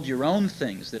build your own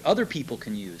things that other people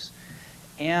can use.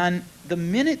 And the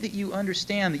minute that you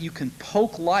understand that you can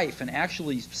poke life and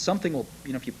actually something will,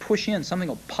 if you push in, something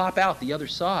will pop out the other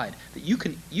side, that you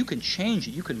can change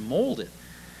it, you can mold it.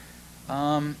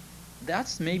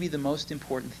 That's maybe the most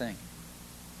important thing,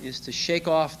 is to shake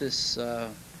off this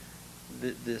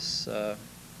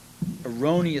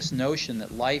erroneous notion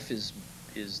that life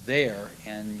is there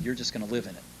and you're just going to live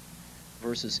in it,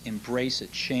 versus embrace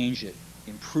it, change it,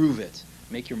 improve it,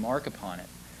 make your mark upon it.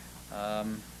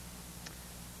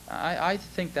 I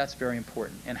think that's very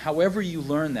important. And however you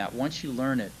learn that, once you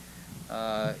learn it,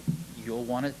 you'll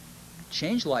want to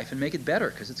change life and make it better,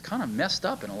 because it's kind of messed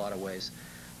up in a lot of ways.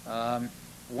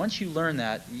 Once you learn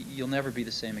that, you'll never be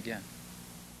the same again.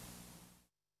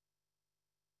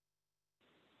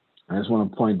 I just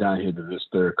want to point down here to this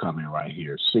third comment right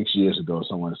here. 6 years ago,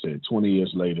 someone said 20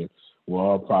 years later, we're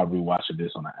all probably watching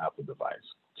this on an Apple device.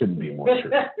 Couldn't be more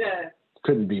true.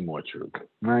 Couldn't be more true,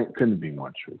 right? Couldn't be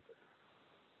more true.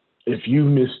 If you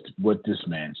missed what this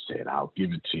man said, I'll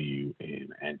give it to you in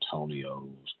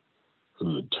Antonio's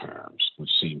hood terms, which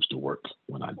seems to work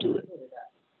when I do it.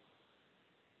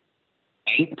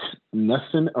 Ain't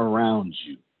nothing around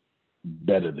you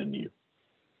better than you,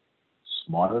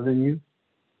 smarter than you,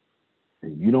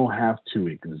 and you don't have to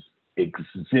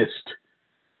exist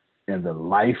in the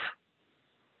life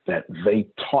that they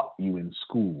taught you in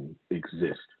school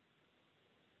exist.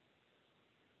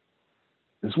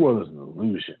 This world is an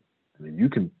illusion. I mean, you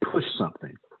can push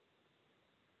something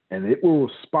and it will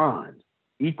respond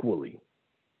equally.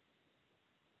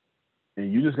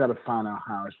 And you just got to find out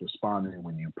how it's responding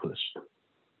when you push.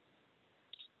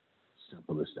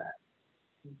 Simple as that.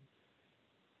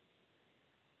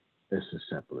 It's as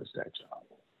simple as that, y'all.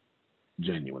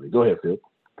 Genuinely. Go ahead, Phil.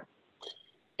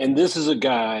 And this is a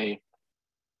guy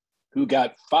who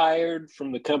got fired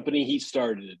from the company he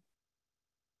started,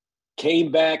 came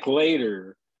back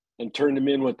later and turned them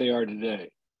in what they are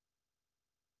today.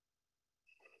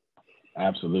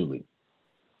 Absolutely.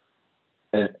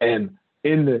 And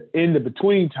in the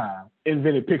between time,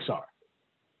 invented Pixar.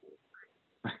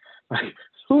 Like,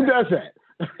 who does that?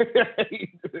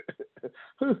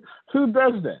 who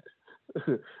does that?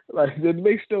 Like, it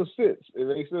makes no sense. It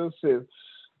makes no sense.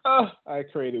 I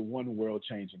created one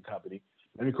world-changing company.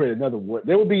 Let me create another world.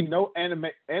 There will be no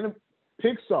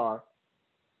Pixar.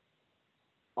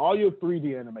 All your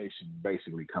 3D animation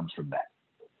basically comes from that.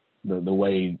 The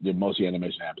way that most of the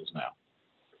animation happens now.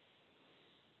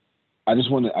 I just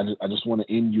want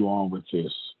to end you on with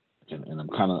this, and I'm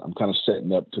kind of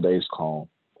setting up today's call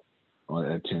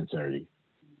at 10:30.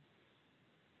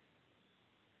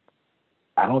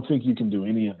 I don't think you can do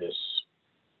any of this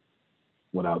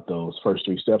without those first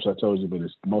 3 steps I told you, but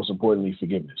it's most importantly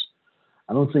forgiveness.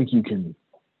 I don't think you can.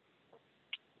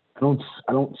 I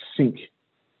don't think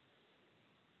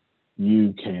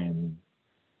you can,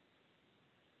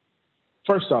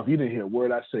 first off, you didn't hear a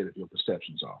word I said if your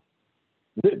perception's off.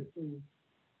 You didn't.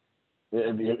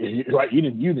 Right? You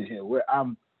didn't hear where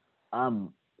I'm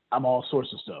all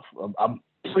sorts of stuff. I'm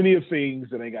plenty of things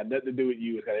that ain't got nothing to do with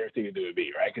you. It's got everything to do with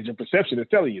me, right? Because your perception is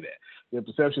telling you that. Your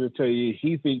perception is telling you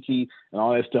he and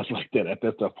all that stuff like that.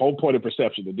 That's the whole point of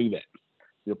perception, to do that.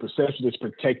 Your perception is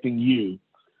protecting you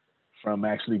from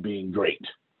actually being great.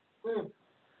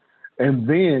 And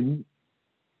then,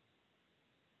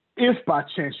 if by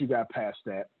chance you got past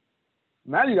that,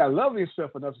 now you got to love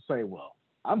yourself enough to say, well,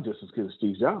 I'm just as good as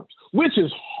Steve Jobs, which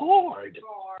is hard.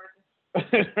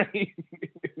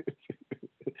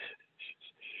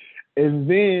 And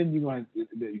then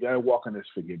you got to walk on this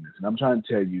forgiveness. And I'm trying to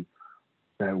tell you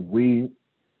that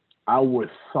our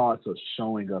thoughts are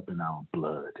showing up in our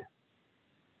blood.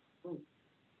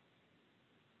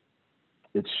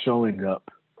 It's showing up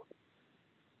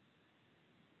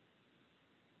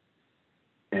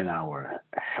in our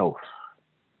health.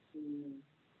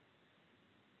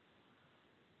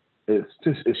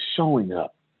 It's showing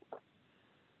up.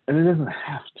 And it doesn't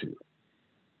have to.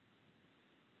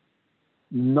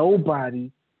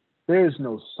 There is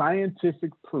no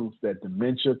scientific proof that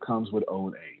dementia comes with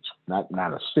old age. Not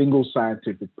a single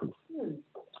scientific proof.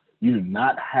 You do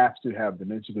not have to have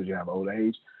dementia because you have old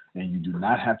age, and you do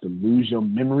not have to lose your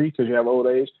memory because you have old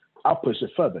age. I'll push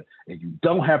it further. And you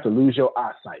don't have to lose your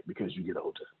eyesight because you get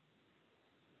older.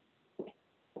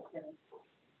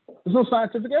 There's no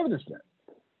scientific evidence for that.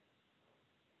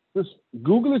 Just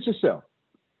Google it yourself.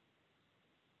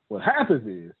 What happens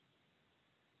is,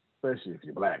 especially if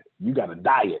you're black, you got a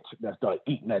diet that starts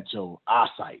eating at your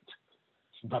eyesight.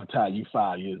 By the time you're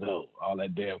 5 years old, all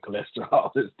that damn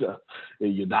cholesterol and stuff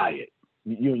in your diet.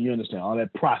 You understand? All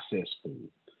that processed food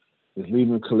is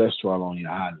leaving cholesterol on your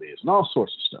eyelids and all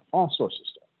sorts of stuff.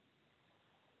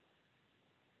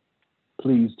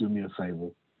 Please do me a favor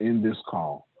in this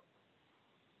call.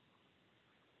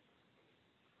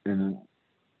 In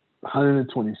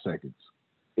 120 seconds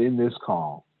in this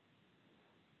call,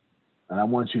 and I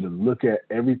want you to look at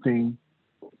everything.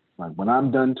 Like when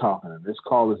I'm done talking and this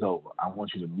call is over, I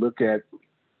want you to look at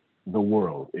the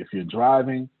world. If you're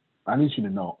driving, I need you to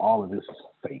know all of this is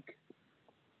fake.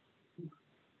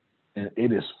 And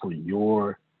it is for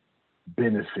your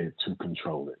benefit to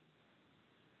control it.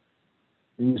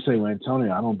 And you say, well,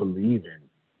 Antonio, I don't believe in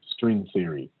string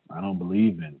theory. I don't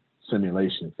believe in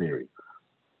simulation theory.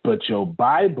 But your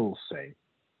Bible say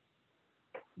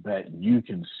that you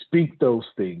can speak those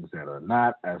things that are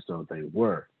not as though they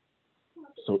were.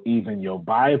 So even your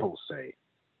Bible say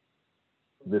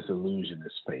this illusion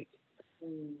is fake.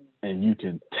 And you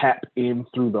can tap in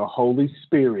through the Holy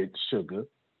Spirit, sugar,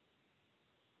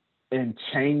 and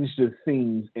change the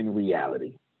things in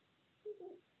reality.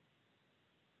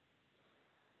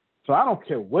 So I don't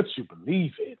care what you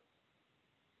believe in.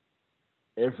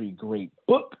 Every great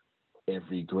book,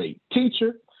 every great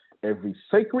teacher, every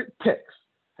sacred text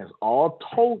has all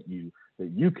told you that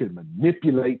you can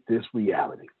manipulate this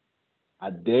reality. I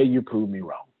dare you prove me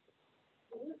wrong.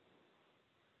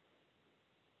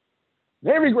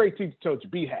 Every great teacher told you,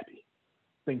 be happy.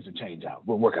 Things will change out.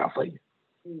 Will work out for you.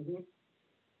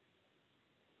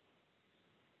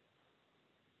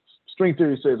 String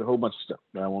theory says a whole bunch of stuff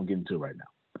that I won't get into right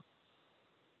now.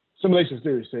 Simulation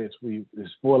theory says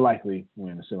it's more likely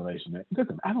we're in a simulation.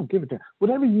 I don't give a damn.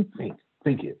 Whatever you think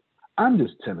it. I'm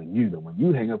just telling you that when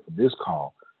you hang up with this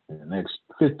call in the next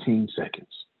 15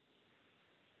 seconds,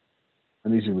 I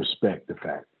need you to respect the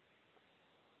fact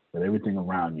that everything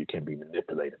around you can be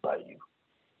manipulated by you.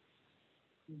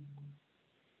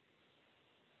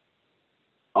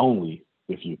 Only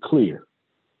if you're clear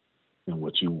in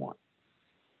what you want.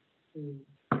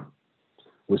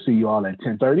 We'll see you all at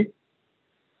 10:30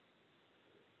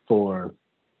 for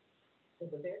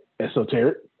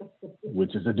Esoteric,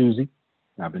 which is a doozy.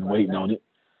 I've been waiting on it.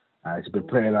 I've been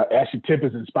playing. Ashley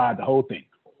Tippers inspired the whole thing.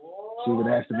 She's been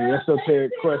asking me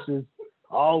esoteric questions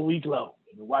all week long.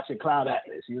 Been watching Cloud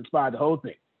Atlas. She inspired the whole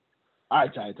thing. All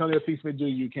right, y'all. Antonio T. Smith Jr.,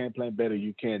 you can't play better.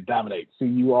 You can't dominate. See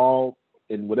you all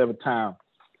in whatever time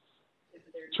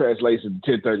translates into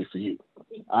 10:30 for you.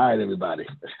 All right, everybody.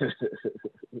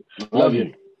 Love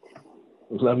you.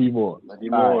 Love you more. Love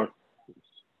you more. Right.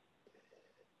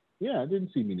 Yeah, I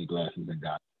didn't see many glasses and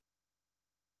got.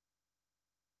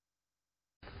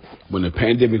 When the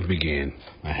pandemic began,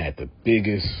 I had the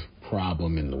biggest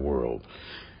problem in the world.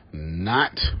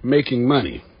 Not making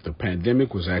money. The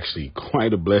pandemic was actually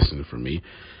quite a blessing for me,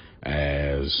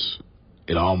 as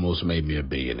it almost made me a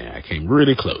billionaire. I came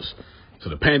really close. So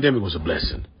the pandemic was a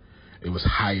blessing. It was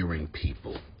hiring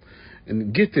people.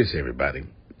 And get this, everybody.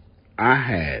 I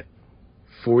had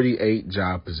 48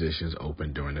 job positions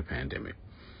open during the pandemic.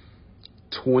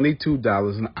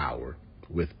 $22 an hour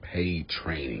with paid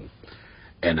training.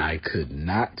 And I could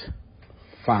not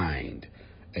find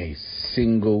a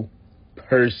single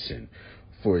person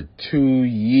for 2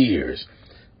 years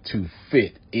to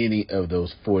fit any of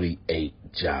those 48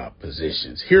 job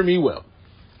positions. Hear me well.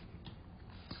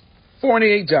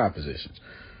 48 job positions,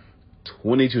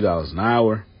 $22 an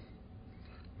hour,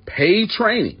 paid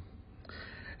training,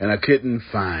 and I couldn't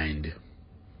find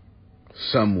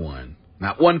someone,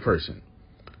 not one person,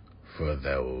 for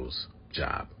those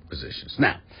job positions.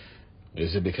 Now,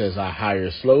 is it because I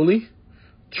hire slowly?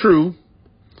 True,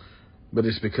 but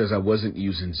it's because I wasn't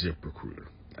using ZipRecruiter,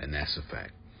 and that's a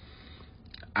fact.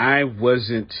 I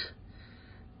wasn't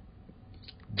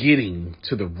getting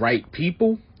to the right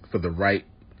people for the right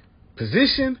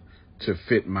position to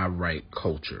fit my right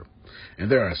culture. And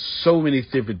there are so many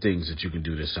different things that you can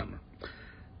do this summer.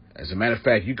 As a matter of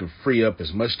fact, you can free up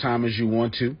as much time as you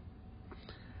want to.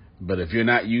 But if you're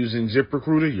not using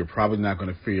ZipRecruiter, you're probably not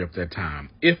going to free up that time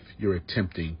if you're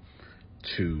attempting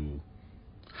to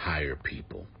hire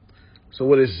people. So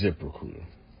what is ZipRecruiter?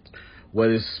 What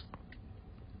is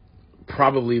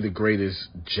probably the greatest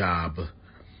job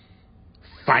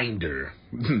finder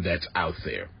that's out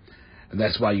there. And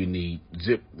that's why you need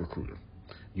ZipRecruiter.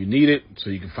 You need it so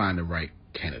you can find the right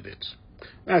candidates.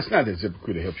 Now, it's not that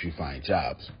ZipRecruiter helps you find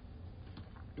jobs.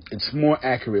 It's more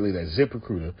accurately that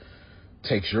ZipRecruiter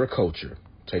takes your culture,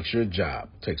 takes your job,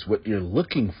 takes what you're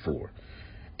looking for,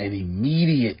 and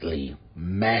immediately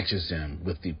matches them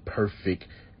with the perfect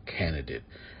candidate.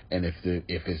 And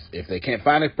if they can't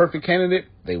find a perfect candidate,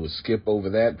 they will skip over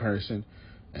that person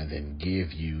and then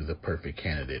give you the perfect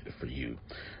candidate for you.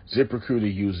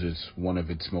 ZipRecruiter uses one of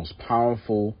its most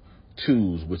powerful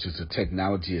tools, which is the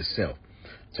technology itself,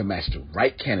 to match the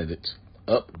right candidates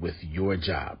up with your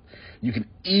job. You can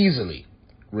easily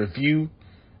review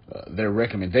their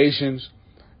recommendations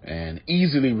and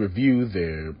easily review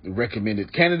their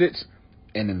recommended candidates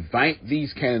and invite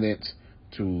these candidates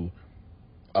to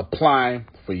apply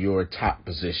for your top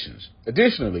positions.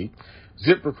 Additionally,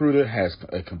 ZipRecruiter has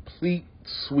a complete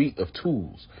suite of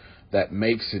tools that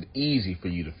makes it easy for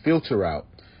you to filter out,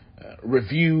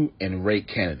 review, and rate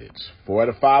candidates. 4 out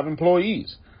of 5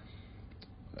 employees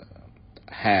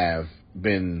have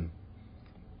been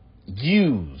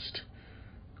used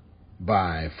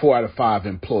by 4 out of 5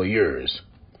 employers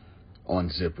on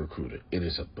ZipRecruiter. It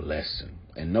is a blessing.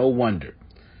 And no wonder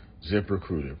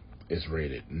ZipRecruiter is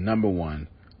rated #1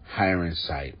 hiring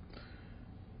site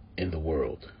in the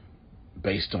world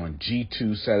based on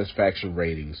G2 satisfaction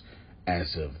ratings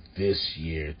as of this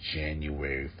year,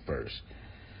 January 1st.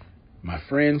 My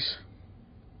friends,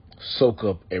 soak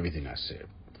up everything I said.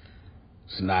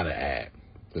 It's not an ad.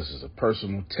 This is a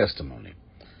personal testimony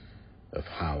of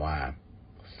how I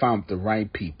found the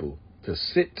right people to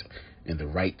sit in the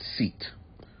right seat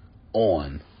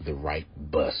on the right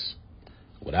bus.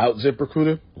 Without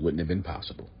ZipRecruiter, it wouldn't have been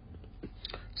possible.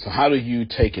 So how do you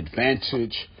take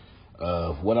advantage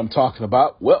of what I'm talking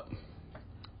about? Well,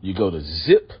 you go to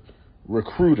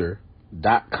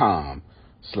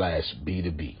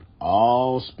ZipRecruiter.com/B2B.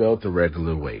 All spelled the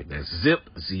regular way. That's Zip,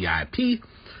 Z-I-P,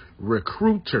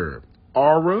 Recruiter,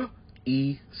 RECRUITER,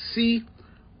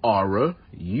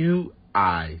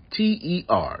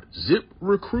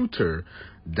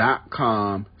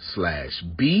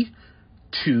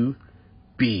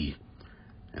 ZipRecruiter.com/B2B.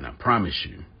 And I promise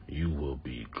you, you will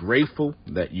be grateful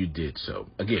that you did so.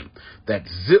 Again,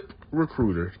 that's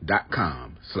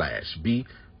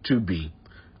ZipRecruiter.com/B2B.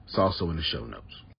 It's also in the show notes.